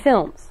jobs in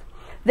films.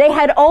 They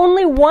had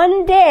only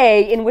one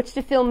day in which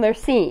to film their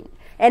scene,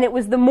 and it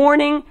was the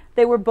morning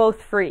they were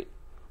both free.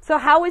 So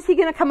how was he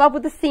going to come up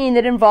with a scene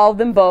that involved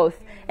them both?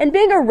 And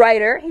being a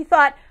writer, he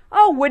thought,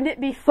 oh, wouldn't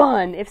it be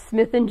fun if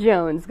Smith and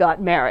Jones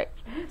got married?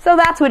 So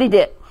that's what he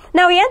did.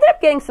 Now, he ended up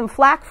getting some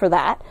flack for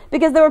that,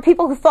 because there were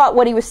people who thought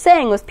what he was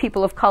saying was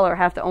people of color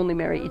have to only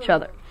marry each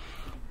other.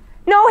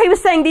 No, he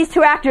was saying these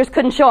two actors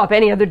couldn't show up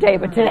any other day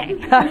but today,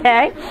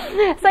 okay?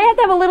 So you have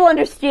to have a little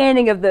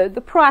understanding of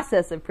the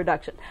process of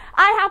production.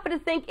 I happen to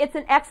think it's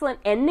an excellent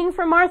ending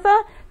for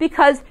Martha,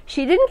 because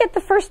she didn't get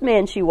the first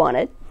man she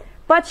wanted,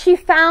 but she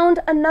found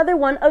another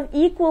one of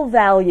equal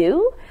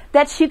value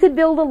that she could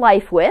build a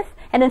life with,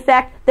 and in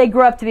fact, they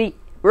grew up to be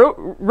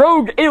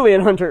rogue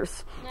alien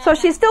hunters. So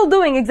she's still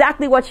doing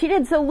exactly what she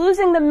did. So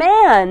losing the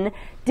man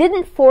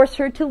didn't force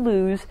her to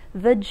lose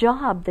the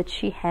job that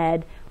she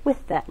had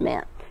with that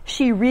man.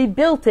 She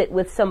rebuilt it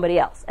with somebody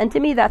else. And to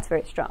me, that's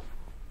very strong.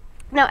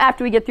 Now,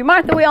 after we get through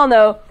Martha, we all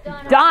know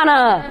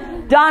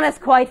Donna. Donna's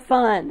quite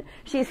fun.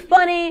 She's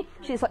funny.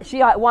 She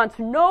wants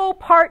no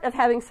part of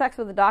having sex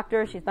with the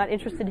doctor. She's not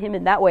interested in him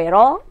in that way at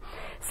all.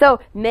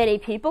 So many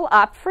people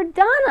opt for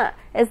Donna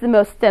as the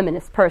most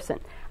feminist person.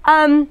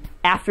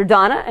 After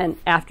Donna and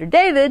after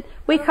David,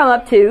 we come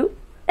up to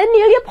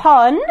Amelia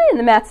Pond in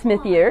the Matt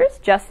Smith years,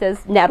 just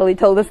as Natalie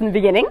told us in the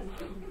beginning.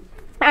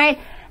 All right,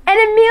 and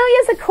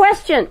Amelia's a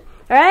question,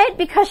 all right,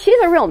 because she's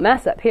a real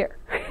mess up here.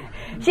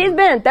 She's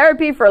been in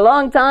therapy for a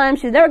long time.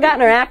 She's never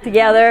gotten her act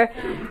together.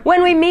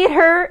 When we meet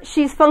her,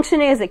 she's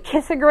functioning as a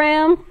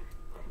kissogram.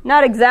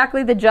 Not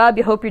exactly the job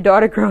you hope your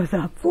daughter grows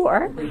up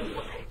for.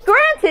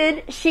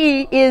 Granted,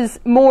 she is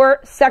more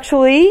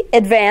sexually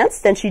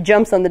advanced and she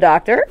jumps on the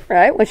doctor,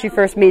 right, when she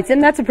first meets him.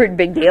 That's a pretty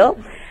big deal.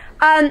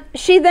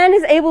 She then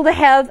is able to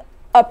have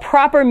a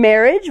proper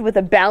marriage with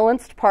a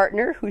balanced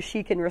partner who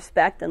she can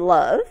respect and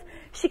love.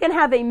 She can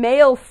have a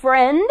male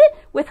friend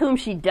with whom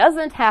she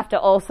doesn't have to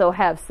also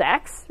have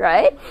sex,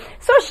 right?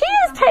 So she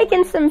has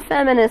taken some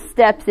feminist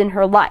steps in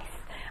her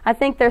life. I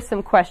think there's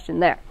some question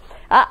there.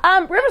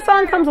 River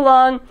Song comes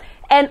along,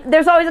 and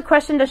there's always a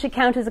question, does she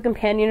count as a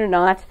companion or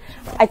not?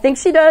 I think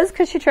she does,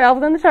 because she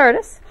traveled in the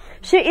TARDIS.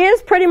 She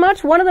is pretty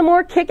much one of the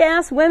more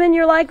kick-ass women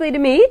you're likely to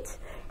meet.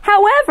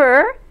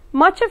 However,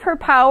 much of her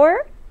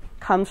power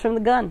comes from the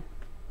gun.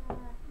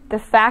 The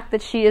fact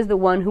that she is the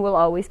one who will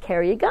always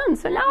carry a gun.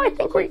 So now I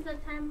think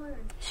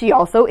she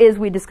also is,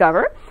 we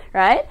discover,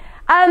 right?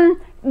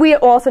 We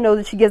also know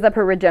that she gives up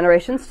her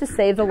regenerations to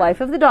save the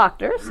life of the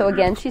doctor. So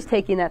again, she's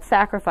taking that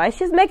sacrifice.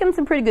 She's making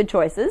some pretty good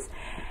choices.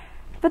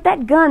 But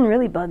that gun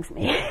really bugs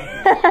me.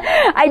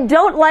 I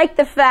don't like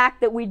the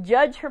fact that we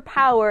judge her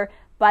power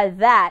by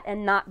that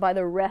and not by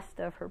the rest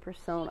of her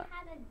persona.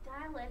 She had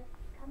a Dalek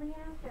coming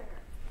after her.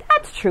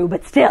 That's true,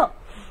 but still,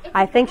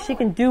 I think she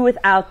can do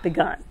without the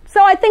gun.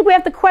 So I think we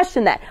have to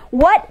question that.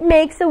 What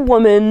makes a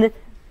woman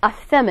a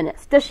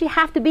feminist? Does she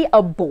have to be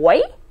a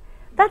boy?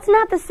 That's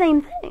not the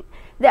same thing.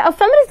 A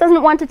feminist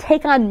doesn't want to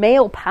take on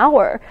male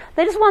power.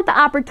 They just want the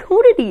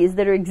opportunities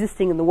that are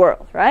existing in the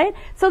world, right?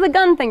 So the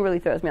gun thing really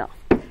throws me off.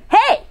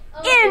 Hey,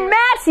 in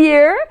Matt's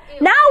year,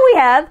 now we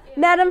have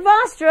Madame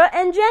Vostra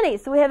and Jenny.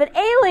 So we have an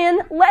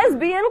alien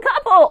lesbian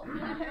couple.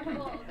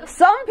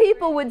 Some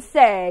people would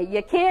say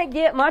you can't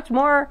get much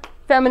more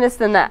feminist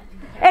than that.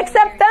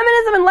 Except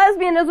feminism and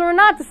lesbianism are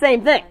not the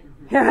same thing,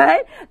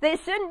 right? They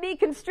shouldn't be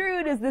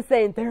construed as the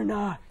same. They're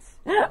not.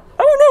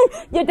 Oh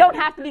no, you don't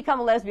have to become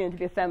a lesbian to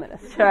be a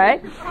feminist,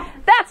 right?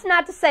 That's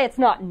not to say it's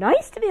not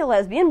nice to be a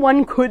lesbian.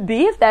 One could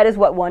be if that is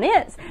what one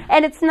is.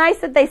 And it's nice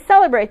that they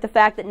celebrate the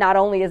fact that not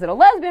only is it a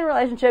lesbian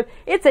relationship,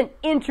 it's an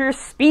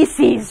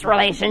interspecies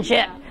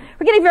relationship.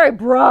 We're getting very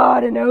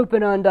broad and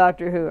open on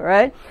Doctor Who,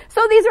 right?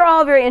 So these are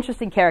all very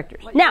interesting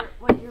characters. Now,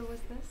 what year was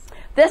this?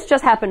 This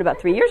just happened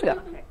about 3 years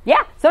ago.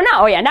 Yeah, so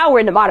now, now we're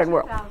in the modern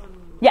world.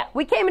 Yeah,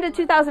 we came into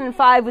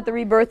 2005 with the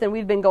rebirth, and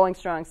we've been going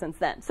strong since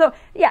then. So,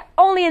 yeah,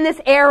 only in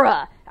this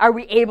era are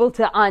we able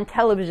to, on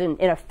television,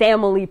 in a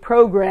family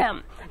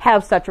program,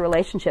 have such a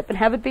relationship and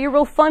have it be a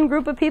real fun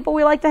group of people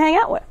we like to hang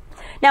out with.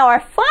 Now,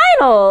 our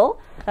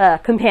final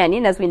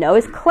companion, as we know,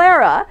 is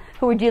Clara,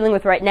 who we're dealing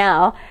with right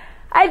now.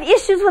 I have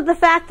issues with the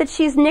fact that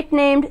she's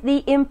nicknamed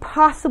the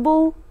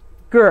Impossible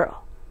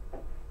Girl.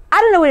 I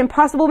don't know what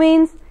impossible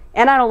means,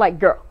 and I don't like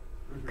girl,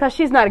 because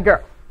she's not a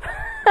girl.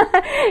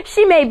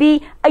 She may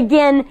be,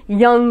 again,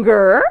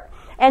 younger,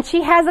 and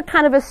she has a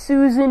kind of a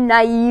Susan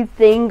naive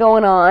thing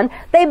going on.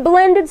 They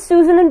blended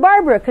Susan and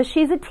Barbara because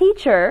she's a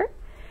teacher,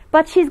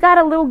 but she's got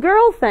a little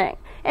girl thing.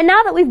 And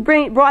now that we've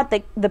brought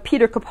the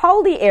Peter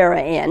Capaldi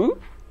era in,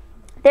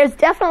 there's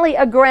definitely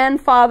a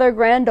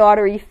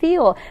grandfather-granddaughter-y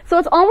feel. So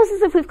it's almost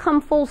as if we've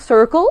come full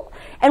circle,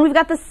 and we've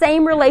got the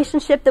same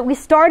relationship that we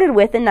started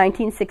with in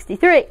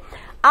 1963.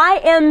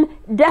 I am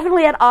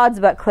definitely at odds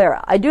about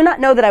Clara. I do not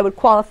know that I would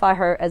qualify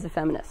her as a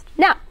feminist.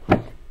 Now,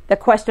 the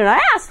question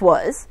I asked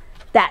was,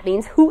 that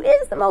means who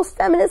is the most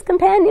feminist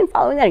companion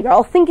following that? You're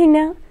all thinking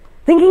now,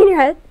 thinking in your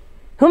head,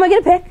 who am I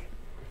going to pick?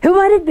 Who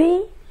might it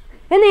be?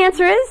 And the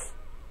answer is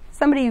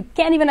somebody you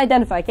can't even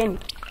identify, can you?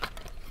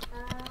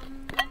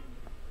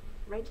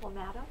 Rachel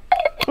Maddow.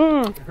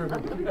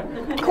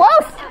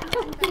 Close.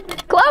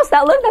 Close.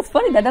 That's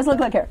funny. That does look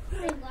like her.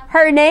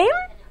 Her name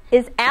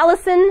is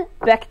Alison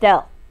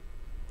Bechdel.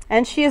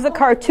 And she is a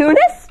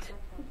cartoonist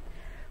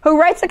who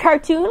writes a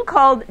cartoon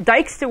called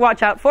Dykes to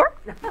Watch Out For.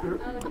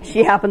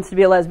 She happens to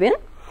be a lesbian.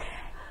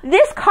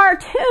 This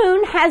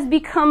cartoon has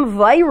become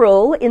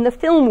viral in the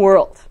film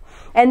world.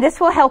 And this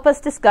will help us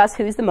discuss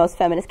who's the most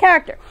feminist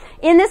character.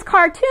 In this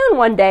cartoon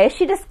one day,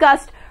 she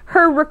discussed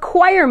her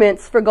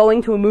requirements for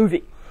going to a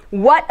movie.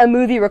 What a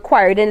movie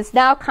required, and it's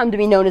now come to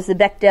be known as the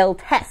Bechdel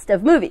test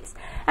of movies.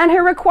 And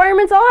her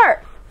requirements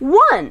are,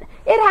 1,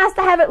 it has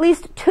to have at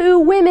least 2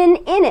 women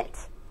in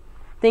it.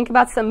 Think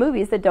about some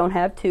movies that don't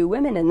have 2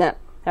 women in them,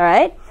 all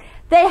right?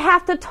 They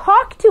have to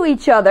talk to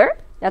each other,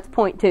 that's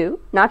point 2,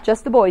 not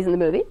just the boys in the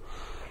movie.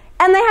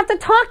 And they have to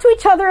talk to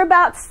each other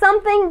about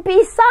something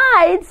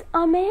besides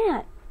a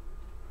man.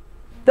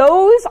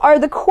 Those are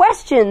the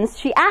questions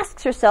she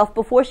asks herself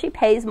before she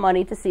pays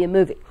money to see a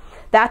movie.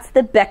 That's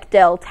the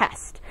Bechdel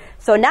test.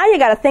 So now you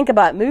got to think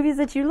about movies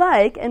that you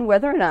like and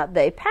whether or not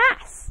they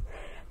pass.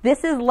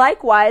 This is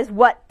likewise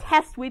what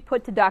test we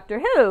put to Doctor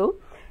Who,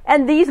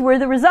 and these were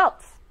the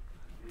results.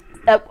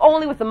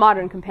 Only with the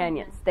modern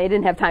companions. They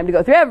didn't have time to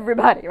go through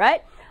everybody,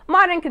 right?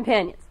 Modern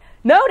companions.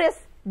 Notice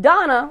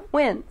Donna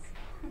wins.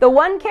 The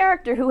one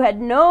character who had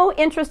no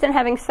interest in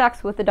having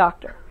sex with the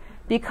Doctor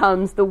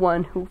becomes the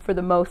one who, for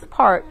the most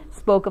part,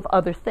 spoke of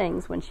other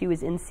things when she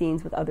was in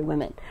scenes with other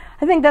women.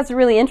 I think that's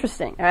really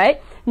interesting, all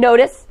right?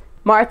 Notice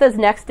Martha's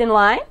next in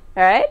line,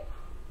 all right?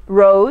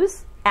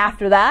 Rose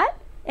after that,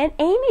 and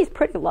Amy's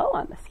pretty low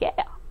on the scale.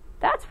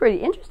 That's pretty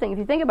interesting if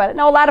you think about it.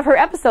 Now, a lot of her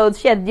episodes,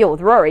 she had to deal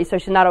with Rory, so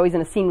she's not always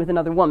in a scene with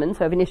another woman,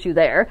 so I have an issue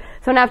there.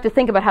 So now I have to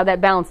think about how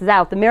that balances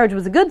out. The marriage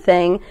was a good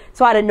thing,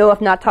 so I don't know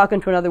if not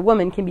talking to another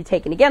woman can be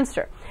taken against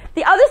her.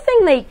 The other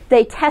thing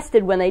they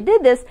tested when they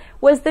did this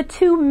was the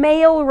 2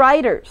 male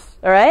writers,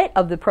 all right,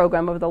 of the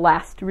program, of the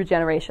last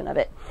regeneration of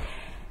it.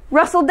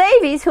 Russell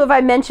Davies, who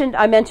I mentioned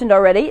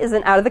already, is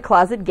an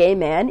out-of-the-closet gay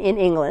man in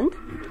England,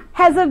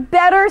 has a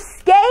better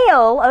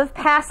scale of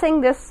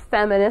passing this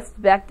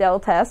feminist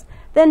Bechdel test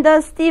than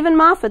does Stephen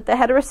Moffat, the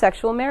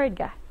heterosexual married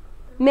guy.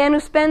 Man who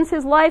spends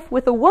his life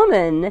with a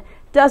woman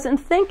doesn't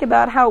think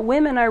about how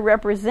women are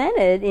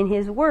represented in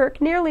his work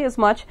nearly as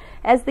much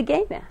as the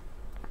gay man.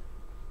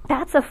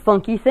 That's a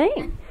funky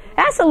thing.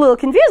 That's a little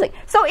confusing.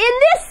 So in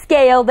this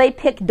scale, they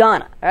pick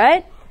Donna, all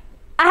right?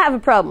 I have a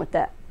problem with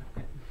that.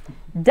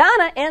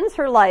 Donna ends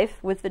her life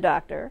with the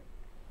Doctor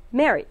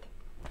married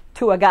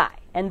to a guy,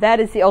 and that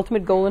is the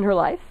ultimate goal in her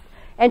life.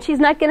 And she's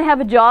not going to have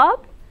a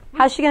job.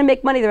 How's she going to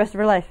make money the rest of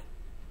her life?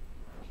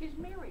 She's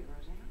married,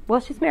 Rosanne. Well,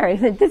 she's married.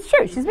 That's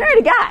true. She's married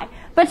a guy.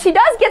 But she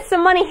does get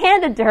some money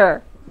handed to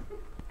her.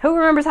 Who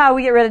remembers how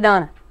we get rid of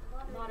Donna?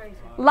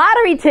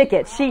 Lottery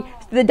tickets.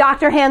 The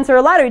Doctor hands her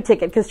a lottery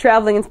ticket because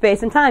traveling in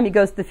space and time, he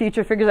goes to the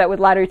future, figures out what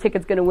lottery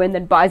ticket's going to win,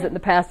 then buys it in the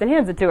past and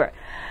hands it to her.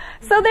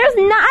 So there's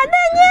not...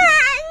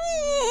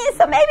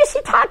 So maybe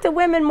she talked to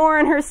women more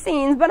in her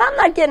scenes, but I'm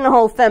not getting a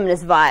whole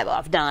feminist vibe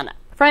off Donna.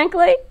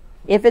 Frankly,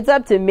 if it's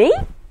up to me,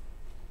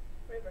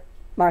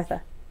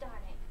 Martha.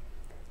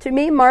 To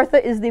me,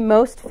 Martha is the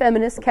most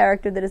feminist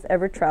character that has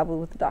ever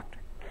traveled with the Doctor.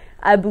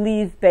 I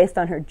believe based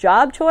on her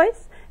job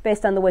choice,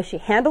 based on the way she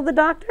handled the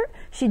Doctor,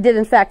 she did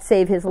in fact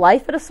save his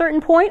life at a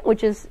certain point,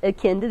 which is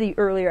akin to the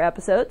earlier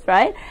episodes,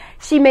 right?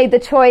 She made the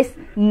choice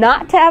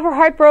not to have her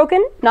heart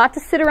broken, not to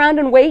sit around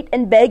and wait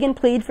and beg and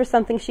plead for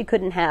something she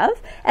couldn't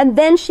have, and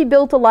then she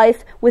built a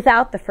life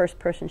without the first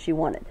person she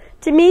wanted.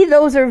 To me,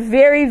 those are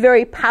very,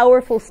 very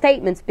powerful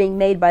statements being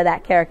made by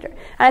that character. And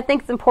I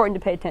think it's important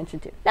to pay attention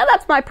to. Now,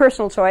 that's my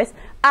personal choice.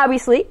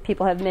 Obviously,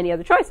 people have many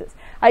other choices.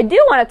 I do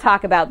want to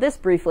talk about this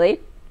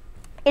briefly.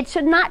 It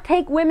should not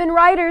take women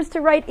writers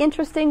to write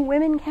interesting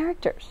women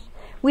characters.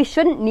 We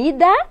shouldn't need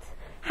that.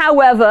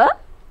 However,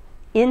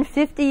 in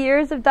 50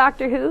 years of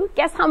Doctor Who,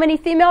 guess how many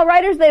female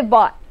writers they've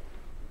bought?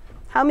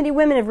 How many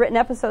women have written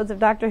episodes of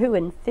Doctor Who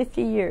in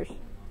 50 years?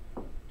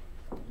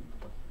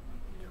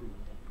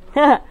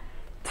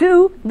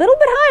 2, little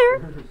bit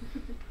higher.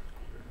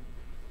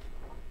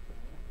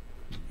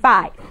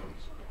 5.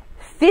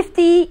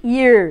 50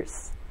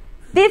 years.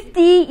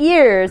 50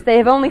 years, they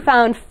have only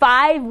found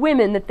 5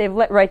 women that they've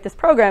let write this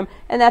program,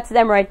 and that's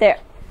them right there.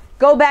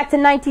 Go back to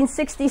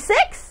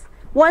 1966,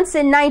 once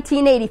in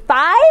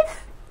 1985,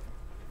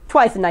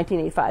 twice in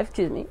 1985,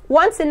 excuse me,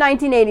 once in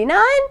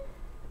 1989,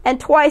 and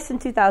twice in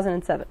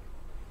 2007.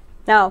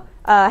 Now,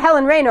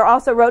 Helen Rayner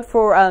also wrote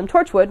for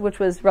Torchwood, which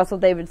was Russell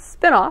Davies'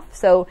 spinoff,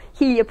 so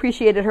he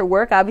appreciated her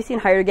work, obviously,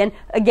 and hired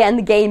again,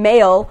 the gay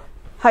male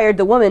hired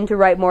the woman to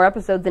write more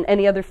episodes than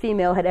any other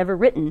female had ever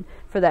written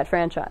for that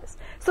franchise.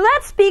 So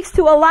that speaks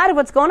to a lot of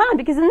what's going on,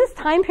 because in this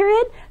time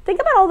period, think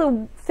about all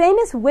the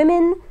famous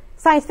women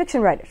science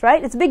fiction writers,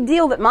 right? It's a big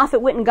deal that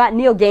Moffat went and got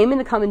Neil Gaiman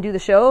to come and do the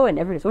show, and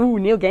everybody's, ooh,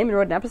 Neil Gaiman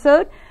wrote an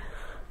episode.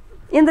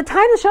 In the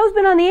time the show's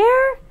been on the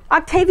air,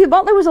 Octavia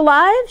Butler was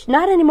alive.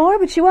 Not anymore,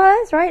 but she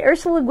was, right?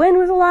 Ursula Le Guin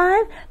was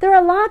alive. There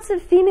are lots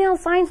of female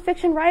science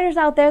fiction writers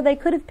out there they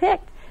could have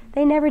picked.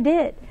 They never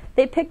did.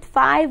 They picked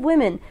 5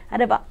 women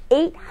out of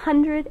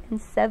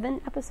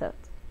 807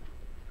 episodes.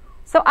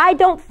 So I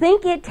don't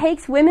think it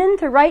takes women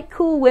to write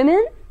cool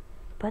women,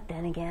 but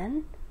then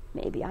again,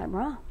 maybe I'm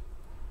wrong.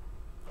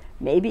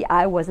 Maybe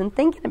I wasn't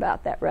thinking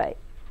about that right.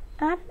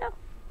 I don't know.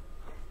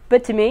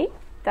 But to me,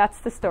 that's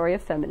the story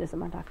of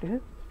feminism on Doctor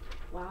Who.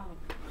 Wow.